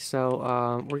 okay.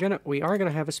 So we are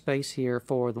gonna have a space here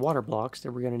for the water blocks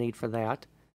that we're gonna need for that.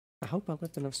 I hope I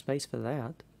left enough space for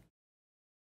that.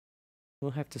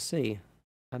 We'll have to see.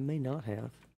 I may not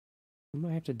have. We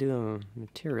might have to do a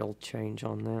material change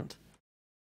on that.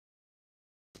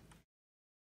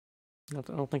 I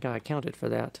don't think I accounted for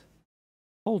that.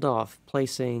 Hold off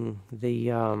placing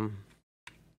the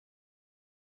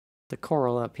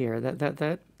coral up here.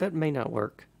 That may not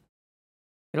work.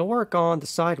 It'll work on the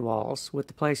side walls with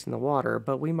the place in the water,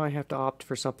 but we might have to opt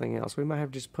for something else. We might have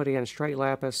to just put in straight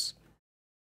lapis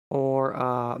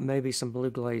or maybe some blue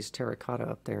glazed terracotta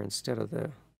up there instead of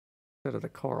the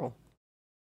coral.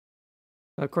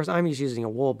 Of course, I'm just using a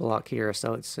wool block here,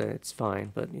 so it's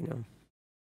fine, but you know.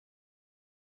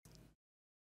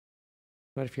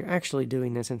 But if you're actually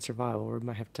doing this in survival, we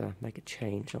might have to make a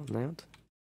change on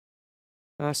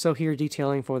that. So here,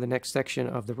 detailing for the next section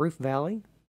of the roof valley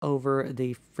over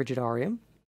the Frigidarium,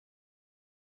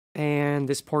 and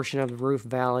this portion of the roof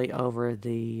valley over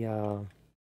the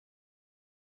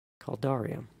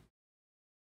Caldarium.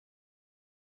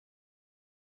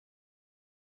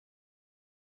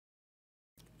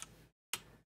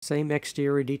 Same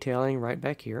exterior detailing right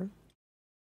back here.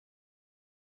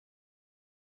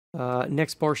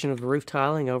 Next portion of the roof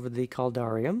tiling over the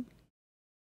Caldarium.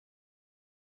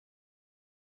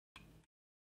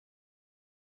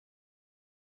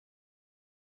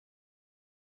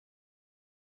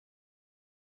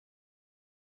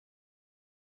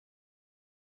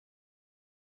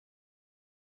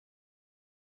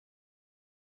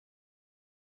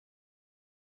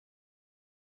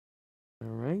 All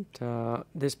right,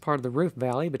 this part of the roof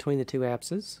valley between the two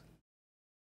apses.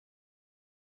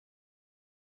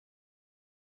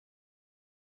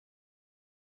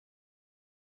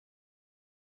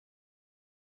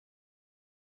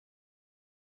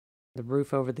 The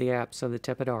roof over the apse of the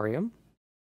Tepidarium.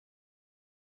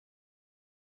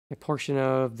 A portion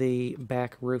of the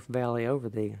back roof valley over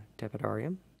the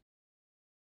Tepidarium.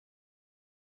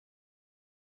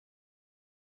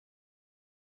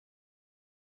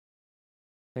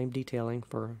 Same detailing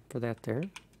for that there.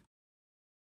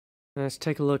 Let's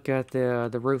take a look at the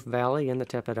roof valley in the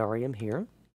Tepidarium here.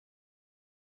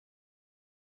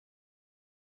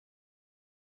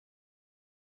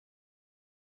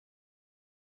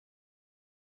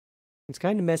 It's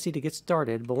kind of messy to get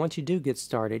started, but once you do get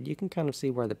started, you can kind of see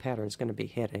where the pattern's going to be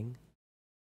heading.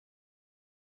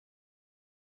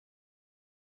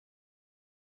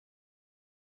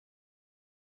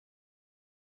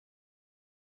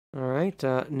 Alright,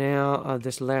 now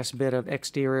this last bit of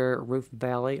exterior roof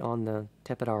valley on the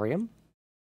Tepidarium.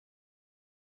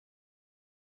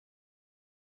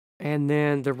 And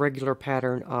then the regular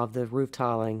pattern of the roof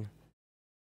tiling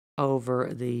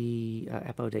over the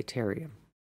Apodyterium.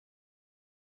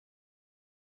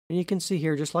 And you can see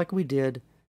here, just like we did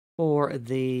for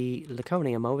the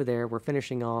Laconium over there, we're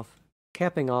finishing off,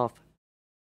 capping off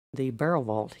the barrel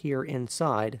vault here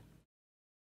inside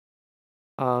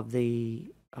of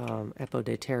the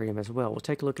Apodyterium as well. We'll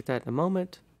take a look at that in a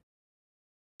moment.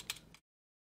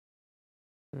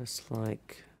 Just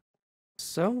like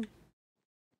so.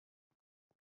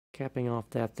 Capping off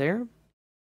that there.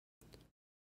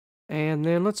 And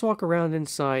then let's walk around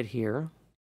inside here.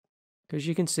 Because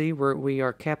you can see we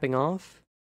are capping off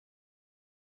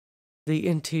the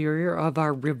interior of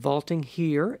our rib vaulting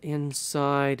here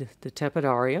inside the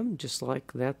tepidarium, just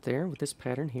like that there with this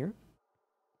pattern here.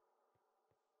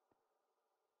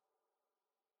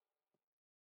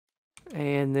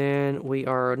 And then we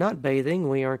are not bathing,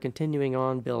 we are continuing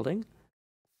on building.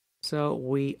 So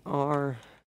we are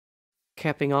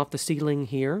capping off the ceiling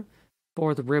here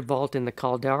for the rib vault in the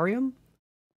caldarium.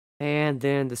 And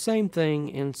then the same thing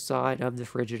inside of the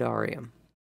frigidarium.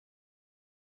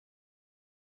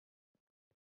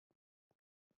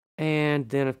 And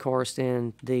then, of course,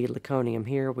 in the Laconium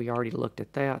here, we already looked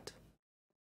at that.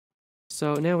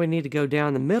 So now we need to go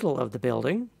down the middle of the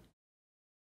building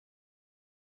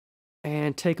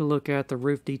and take a look at the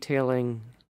roof detailing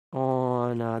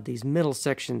on these middle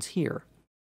sections here.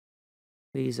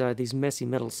 These messy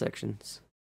middle sections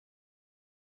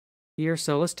here.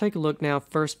 So let's take a look now,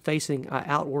 first facing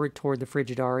outward toward the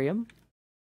frigidarium.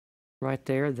 Right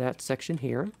there, that section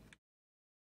here.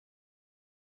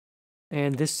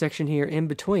 And this section here in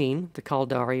between the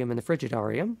caldarium and the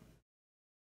frigidarium.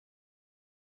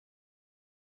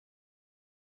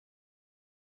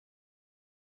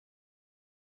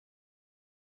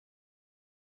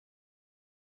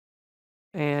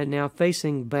 And now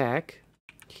facing back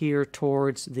here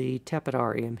towards the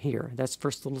tepidarium here. That's the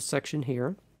first little section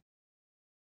here.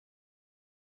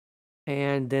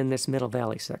 And then this middle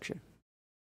valley section.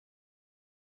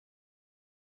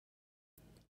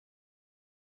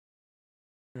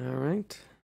 All right.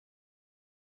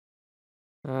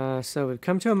 So we've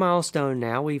come to a milestone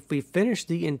now. We've finished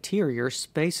the interior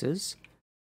spaces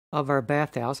of our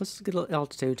bathhouse. Let's get a little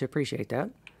altitude to appreciate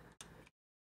that.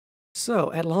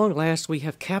 So, at long last, we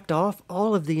have capped off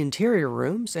all of the interior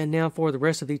rooms, and now for the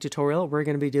rest of the tutorial, we're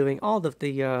going to be doing all of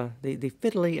the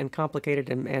fiddly and complicated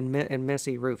and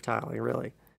messy roof tiling,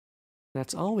 really.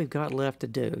 That's all we've got left to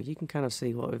do. You can kind of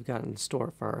see what we've got in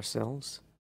store for ourselves.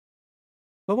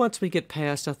 But once we get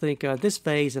past, I think, this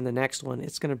phase and the next one,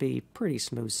 it's going to be pretty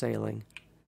smooth sailing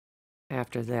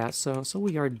after that. So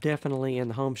we are definitely in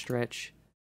the home stretch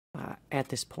at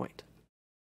this point.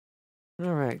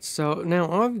 Alright, so now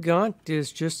all I've got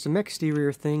is just some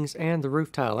exterior things and the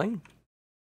roof tiling.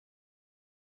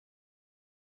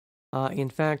 In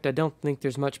fact, I don't think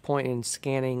there's much point in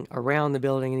scanning around the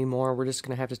building anymore. We're just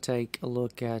going to have to take a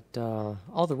look at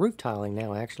all the roof tiling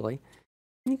now, actually.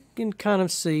 You can kind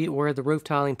of see where the roof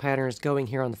tiling pattern is going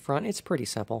here on the front. It's pretty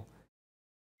simple.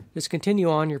 Just continue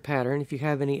on your pattern. If you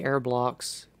have any air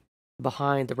blocks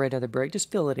behind the red nether brick,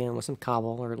 just fill it in with some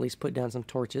cobble, or at least put down some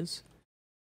torches.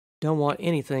 Don't want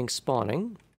anything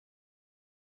spawning.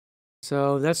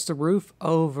 So that's the roof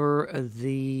over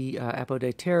the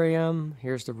apodyterium.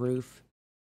 Here's the roof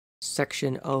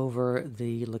section over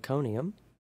the Laconium.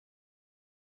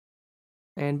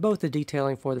 And both the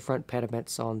detailing for the front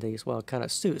pediments on these, well, kind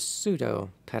of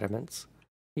pseudo pediments.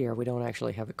 Here, we don't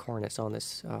actually have a cornice on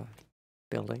this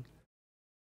building.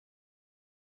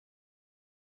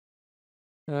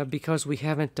 Because we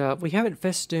haven't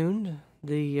festooned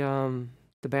the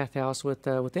bathhouse with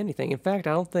anything. In fact,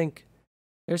 I don't think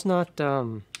there's not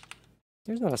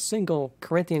a single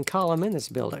Corinthian column in this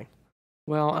building.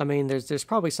 Well, I mean, there's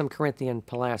probably some Corinthian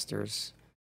pilasters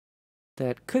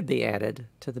that could be added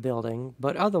to the building,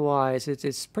 but otherwise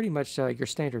it's pretty much your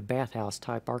standard bathhouse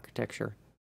type architecture.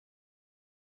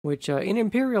 Which in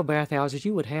imperial bathhouses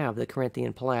you would have the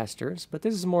Corinthian pilasters, but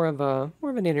this is more of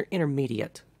an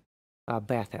intermediate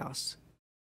bathhouse.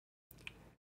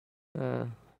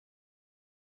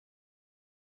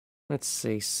 Let's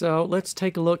see. So let's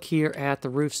take a look here at the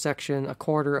roof section, a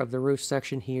quarter of the roof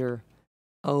section here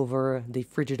over the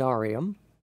frigidarium.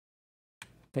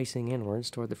 Facing inwards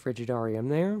toward the frigidarium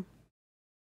there.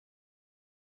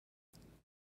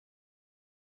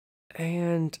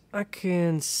 And I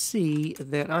can see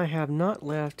that I have not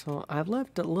left, well, I've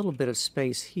left a little bit of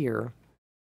space here,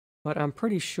 but I'm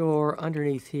pretty sure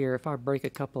underneath here, if I break a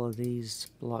couple of these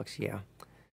blocks, yeah.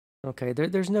 Okay,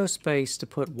 there's no space to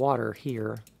put water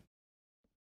here,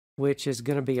 which is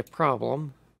going to be a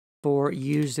problem for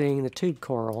using the tube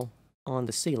coral on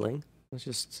the ceiling.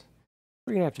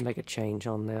 We're going to have to make a change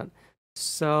on that.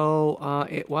 So,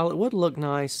 while it would look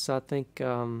nice, I think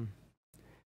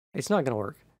it's not going to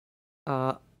work.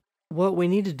 What we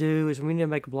need to do is we need to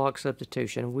make a block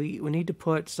substitution. We need to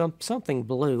put something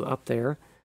blue up there,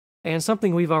 and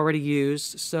something we've already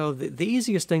used. So the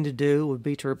easiest thing to do would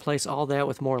be to replace all that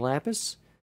with more lapis.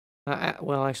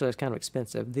 Well, actually, that's kind of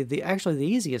expensive. Actually, the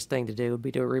easiest thing to do would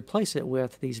be to replace it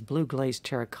with these blue glazed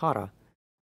terracotta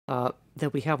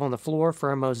that we have on the floor for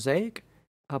our mosaic,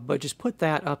 but just put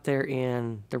that up there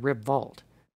in the rib vault.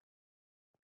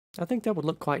 I think that would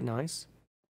look quite nice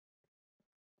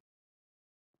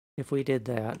if we did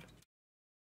that.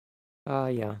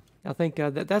 Yeah. I think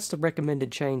that's the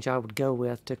recommended change I would go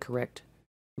with to correct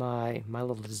my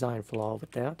little design flaw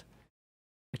with that.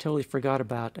 I totally forgot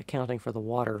about accounting for the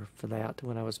water for that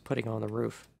when I was putting on the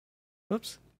roof.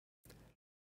 Oops.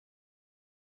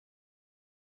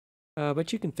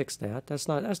 But you can fix that. That's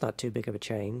not too big of a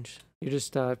change. You're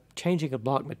just changing a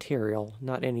block material,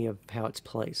 not any of how it's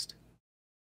placed.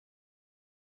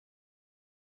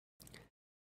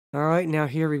 All right, now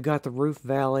here we've got the roof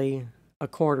valley, a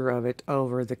quarter of it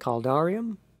over the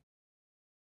caldarium.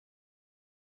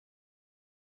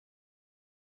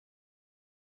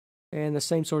 And the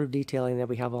same sort of detailing that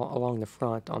we have along the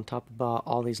front on top of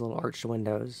all these little arched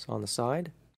windows on the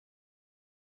side.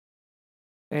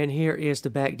 And here is the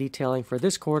back detailing for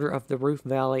this quarter of the roof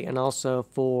valley and also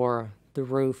for the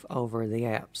roof over the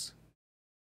apse.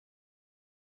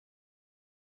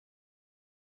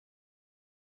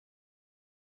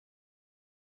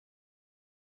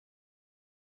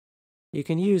 You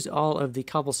can use all of the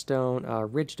cobblestone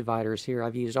ridge dividers here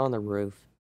I've used on the roof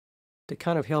to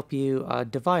kind of help you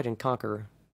divide and conquer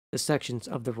the sections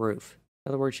of the roof. In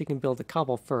other words, you can build the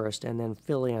cobble first and then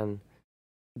fill in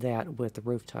that with the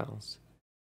roof tiles.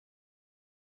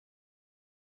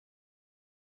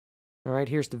 All right,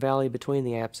 here's the valley between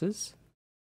the apses.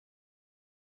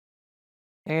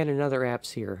 And another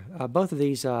apse here. Both of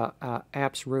these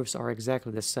apse roofs are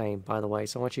exactly the same, by the way.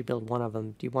 So once you build one of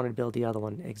them, you want to build the other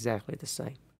one exactly the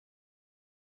same.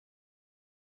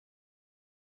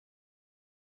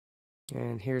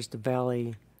 And here's the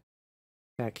valley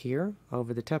back here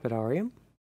over the tepidarium.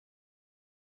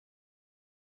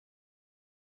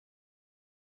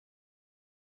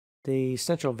 The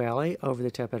central valley over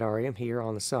the tepidarium here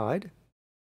on the side.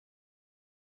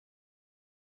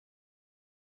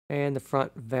 And the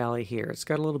front valley here. It's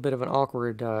got a little bit of an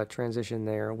awkward transition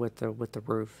there with the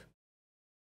roof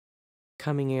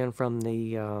coming in from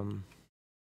the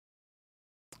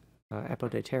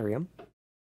apodyterium.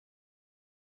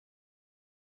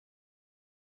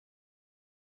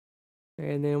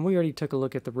 And then we already took a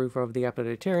look at the roof over the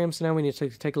apodyterium, so now we need to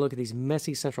take a look at these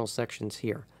messy central sections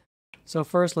here. So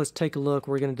first, let's take a look.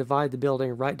 We're going to divide the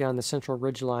building right down the central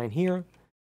ridge line here.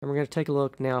 And we're going to take a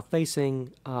look now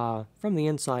facing from the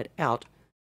inside out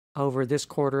over this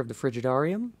quarter of the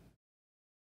frigidarium.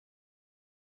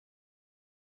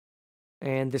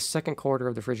 And this second quarter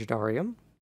of the frigidarium.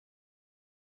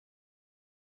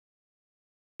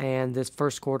 And this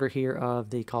first quarter here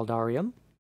of the caldarium.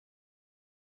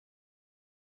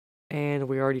 And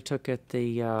we already took a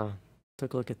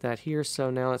look at that here. So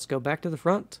now let's go back to the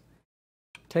front.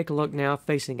 Take a look now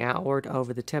facing outward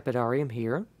over the tepidarium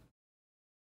here.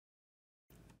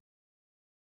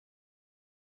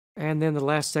 And then the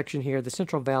last section here, the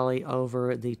central valley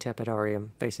over the tepidarium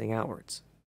facing outwards.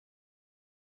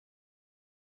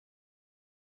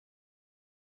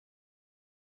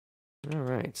 All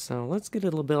right, so let's get a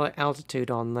little bit of altitude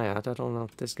on that. I don't know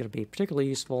if this is going to be particularly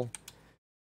useful.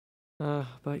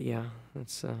 But yeah,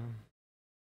 that's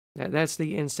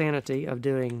the insanity of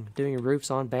doing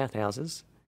roofs on bathhouses.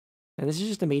 And this is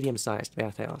just a medium-sized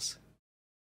bathhouse.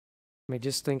 I mean,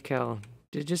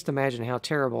 just imagine how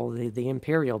terrible the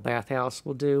Imperial bathhouse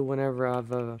will do whenever I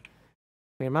mean,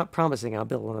 I'm not promising I'll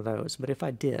build one of those, but if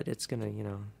I did, it's gonna,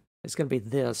 it's gonna be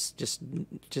this,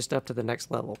 just up to the next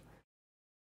level.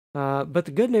 But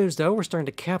the good news, though, we're starting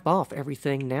to cap off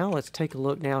everything now. Let's take a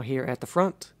look now here at the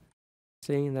front.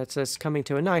 See, that's us coming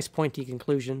to a nice pointy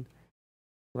conclusion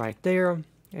right there.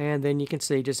 And then you can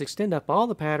see, just extend up all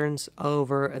the patterns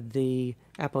over the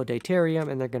apodyterium,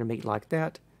 and they're going to meet like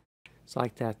that. It's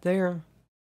like that there.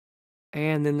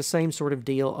 And then the same sort of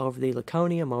deal over the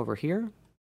laconium over here.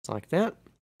 It's like that.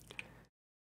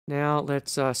 Now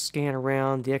let's scan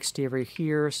around the exterior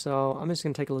here. So I'm just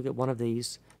going to take a look at one of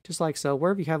these. Just like so,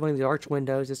 wherever you have one of the arch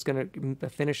windows, it's going to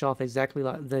finish off exactly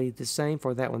like the same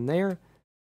for that one there,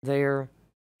 there,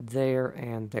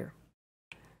 and there.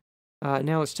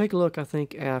 Now let's take a look, I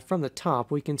think, from the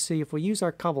top. We can see if we use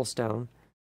our cobblestone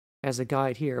as a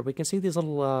guide here, we can see these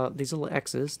little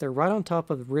X's. They're right on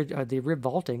top of the rib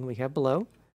vaulting we have below.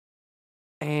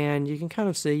 And you can kind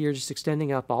of see you're just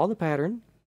extending up all the pattern,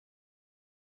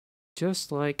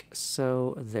 just like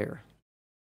so there.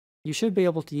 You should be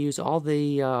able to use all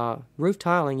the roof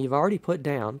tiling you've already put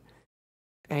down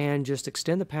and just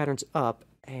extend the patterns up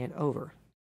and over.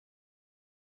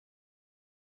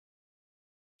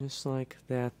 Just like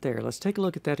that there. Let's take a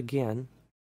look at that again.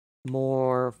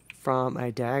 More from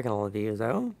a diagonal view,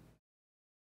 though.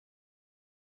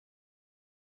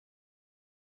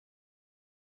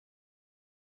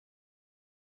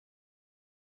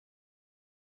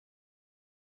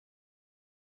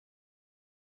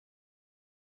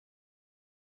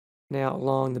 Now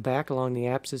along the back, along the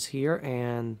apses here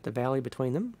and the valley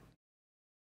between them.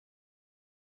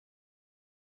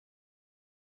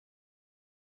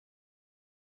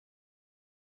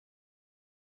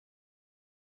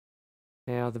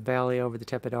 Now the valley over the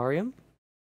tepidarium.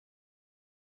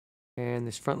 And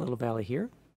this front little valley here.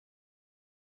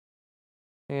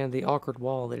 And the awkward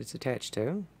wall that it's attached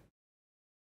to.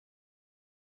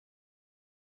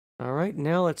 Alright,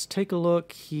 now let's take a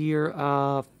look here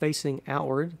facing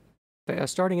outward.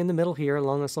 Starting in the middle here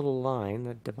along this little line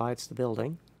that divides the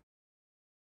building.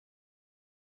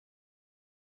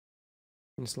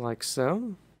 Just like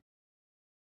so.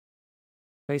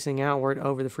 Facing outward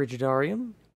over the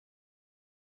frigidarium.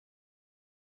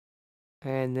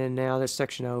 And then now this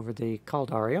section over the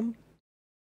caldarium.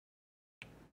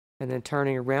 And then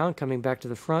turning around, coming back to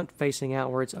the front, facing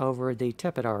outwards over the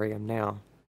tepidarium now.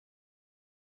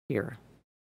 Here.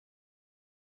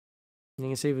 And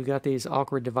you can see we've got these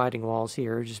awkward dividing walls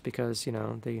here, just because, you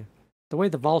know, the way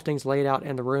the vaulting's laid out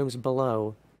in the rooms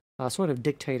below sort of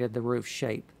dictated the roof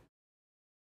shape.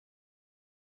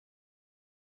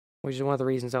 Which is one of the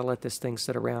reasons I let this thing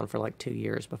sit around for like 2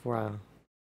 years before I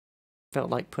felt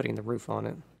like putting the roof on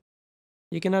it.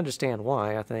 You can understand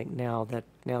why, I think, now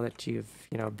that you've,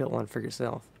 you know, built one for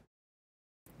yourself.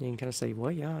 You can kind of say,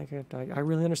 well, yeah, I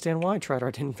really understand why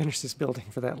Trydar didn't finish this building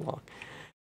for that long.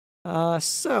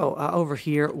 Over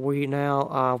here,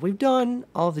 we've done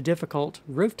all the difficult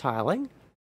roof tiling.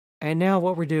 And now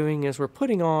what we're doing is we're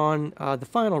putting on the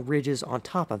final ridges on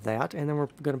top of that. And then we're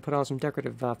going to put on some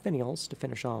decorative finials to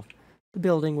finish off the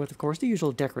building with, of course, the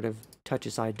usual decorative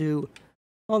touches I do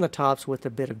on the tops with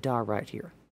a bit of dye right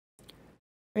here.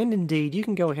 And indeed, you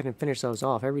can go ahead and finish those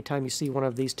off. Every time you see one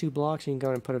of these 2 blocks, you can go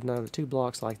ahead and put another 2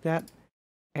 blocks like that.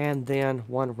 And then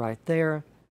one right there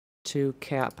to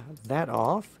cap that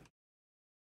off.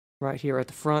 Right here at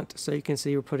the front. So you can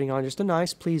see we're putting on just a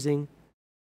nice, pleasing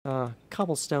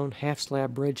cobblestone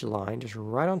half-slab bridge line. Just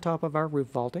right on top of our roof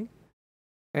vaulting.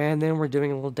 And then we're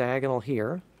doing a little diagonal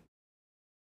here.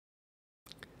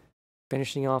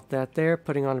 Finishing off that there.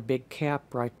 Putting on a big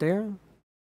cap right there.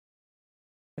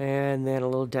 And then a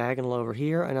little diagonal over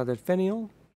here, another finial.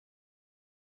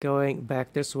 Going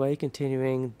back this way,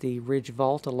 continuing the ridge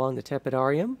vault along the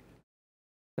tepidarium.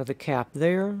 Another cap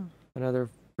there, another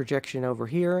projection over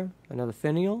here, another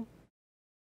finial.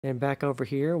 Then back over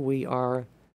here, we are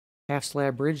half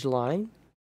slab bridge line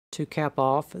to cap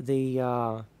off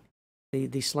the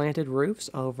slanted roofs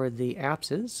over the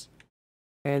apses.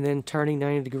 And then turning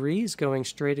 90 degrees, going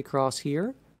straight across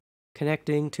here,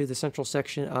 connecting to the central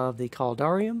section of the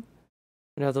caldarium.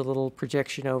 Another little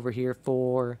projection over here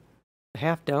for the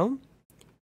half dome.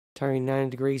 Turning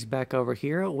 90 degrees back over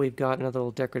here, we've got another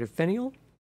little decorative finial.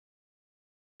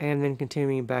 And then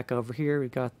continuing back over here,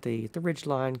 we've got the ridge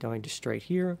line going just straight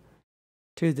here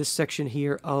to this section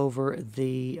here over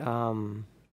the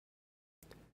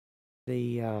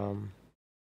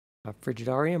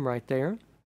frigidarium right there.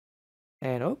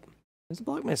 And oh, there's a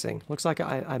block missing. Looks like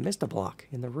I missed a block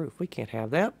in the roof. We can't have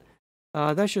that.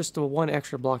 That's just the one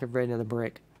extra block of red in the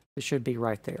brick. It should be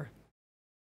right there.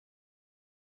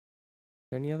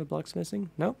 Any other blocks missing?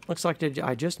 Nope. Looks like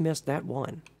I just missed that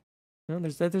one. No,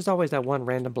 there's always that one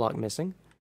random block missing.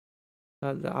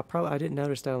 I didn't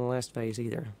notice that on the last phase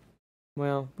either.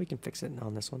 Well, we can fix it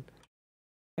on this one.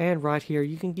 And right here,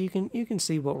 you can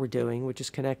see what we're doing, which is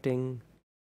connecting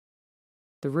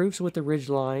the roofs with the ridge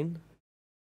line.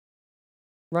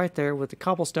 Right there with the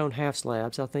cobblestone half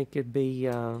slabs. I think it'd be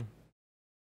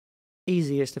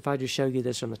easiest if I just show you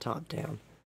this from the top down.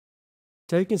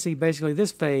 So you can see basically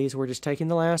this phase, we're just taking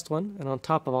the last one, and on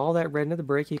top of all that red into the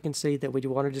brick, you can see that we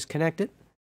want to just connect it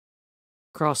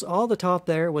across all the top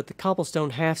there with the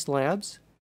cobblestone half slabs,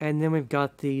 and then we've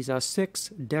got these 6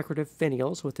 decorative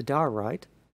finials with the diorite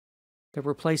that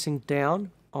we're placing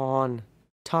down on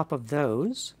top of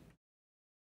those.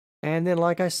 And then,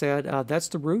 like I said, that's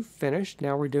the roof finished.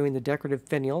 Now we're doing the decorative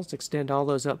finials, extend all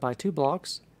those up by 2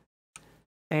 blocks.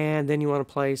 And then you want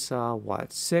to place,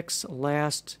 6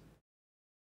 last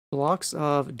blocks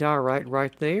of diorite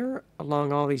right there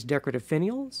along all these decorative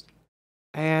finials.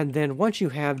 And then once you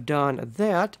have done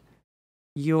that,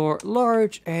 your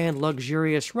large and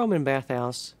luxurious Roman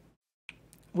bathhouse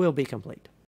will be complete.